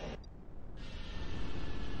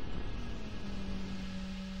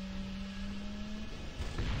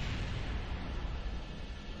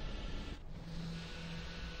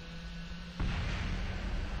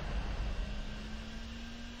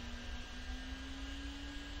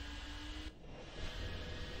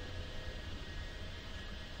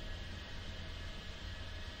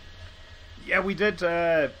 Yeah, we did,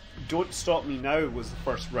 Don't Stop Me Now was the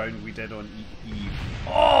first round we did on Eve.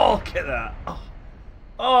 Oh, look at that!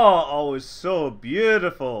 Oh, it was so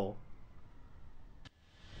beautiful!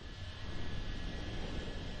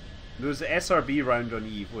 There was the SRB round on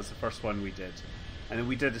Eve was the first one we did. And then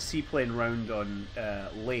we did a seaplane round on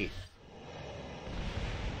Lathe.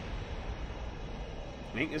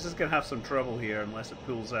 I think this is going to have some trouble here unless it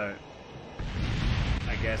pulls out.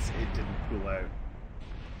 I guess it didn't pull out.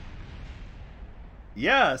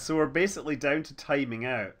 Yeah, so we're basically down to timing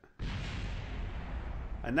out.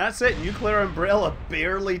 And that's it, Nuclear Umbrella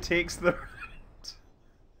barely takes the round.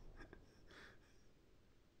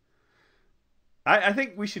 I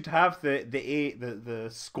think we should have the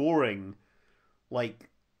scoring, like,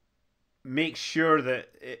 make sure that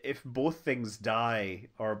if both things die,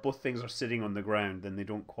 or both things are sitting on the ground, then they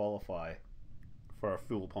don't qualify for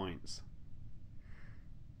full points.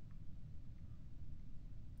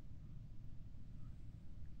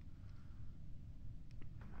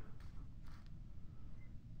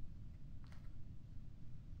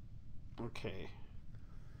 Okay.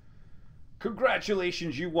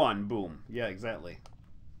 Congratulations, you won. Boom. Yeah, exactly.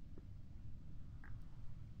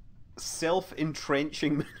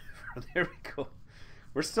 Self-entrenching maneuver. There we go.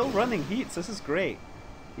 We're still running heats. This is great.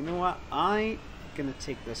 You know what? I'm gonna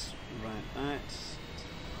take this right out.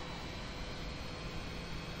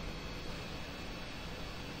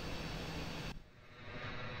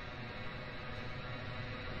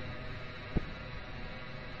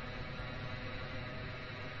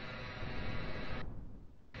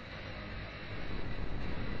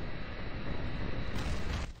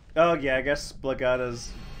 Oh yeah, I guess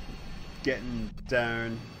Blagada's getting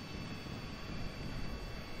down.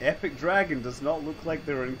 Epic Dragon does not look like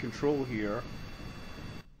they're in control here.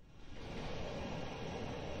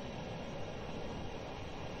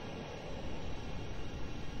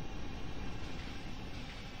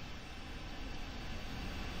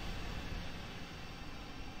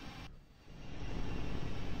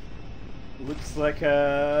 Looks like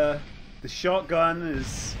the shotgun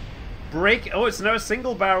is oh, it's now a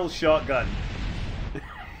single barrel shotgun.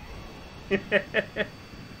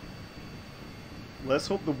 Let's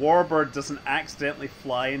hope the Warbird doesn't accidentally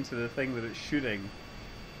fly into the thing that it's shooting.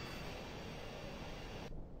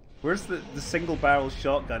 Where's the single barrel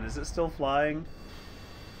shotgun? Is it still flying?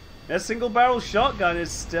 That single barrel shotgun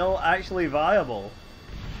is still actually viable.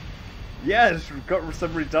 Yeah, it's got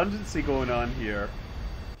some redundancy going on here.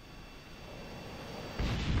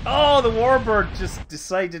 Oh, the Warbird just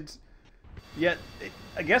decided... Yet,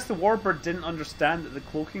 I guess the Warbird didn't understand that the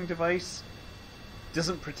cloaking device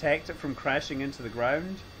doesn't protect it from crashing into the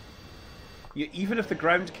ground. Even if the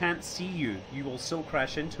ground can't see you, you will still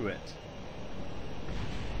crash into it.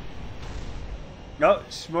 No,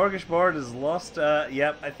 Smorgasbord has lost,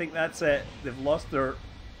 yep, I think that's it. They've lost their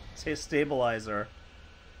stabilizer.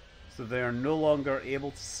 So they are no longer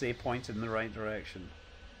able to stay pointed in the right direction.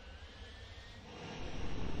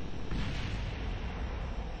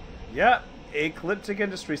 Yeah, Ecliptic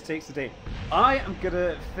Industries takes the day. I am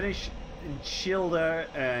gonna finish and chill there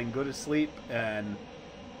and go to sleep and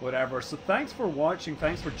whatever. So thanks for watching,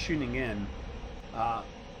 thanks for tuning in.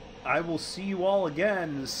 I will see you all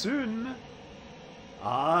again soon.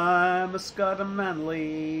 I'm a Scott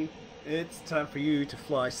Manley. It's time for you to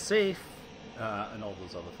fly safe and all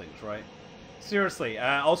those other things, right? Seriously,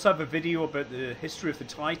 I also have a video about the history of the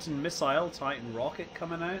Titan missile, Titan rocket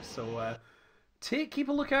coming out, so keep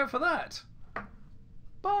a lookout for that.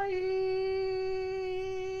 Bye!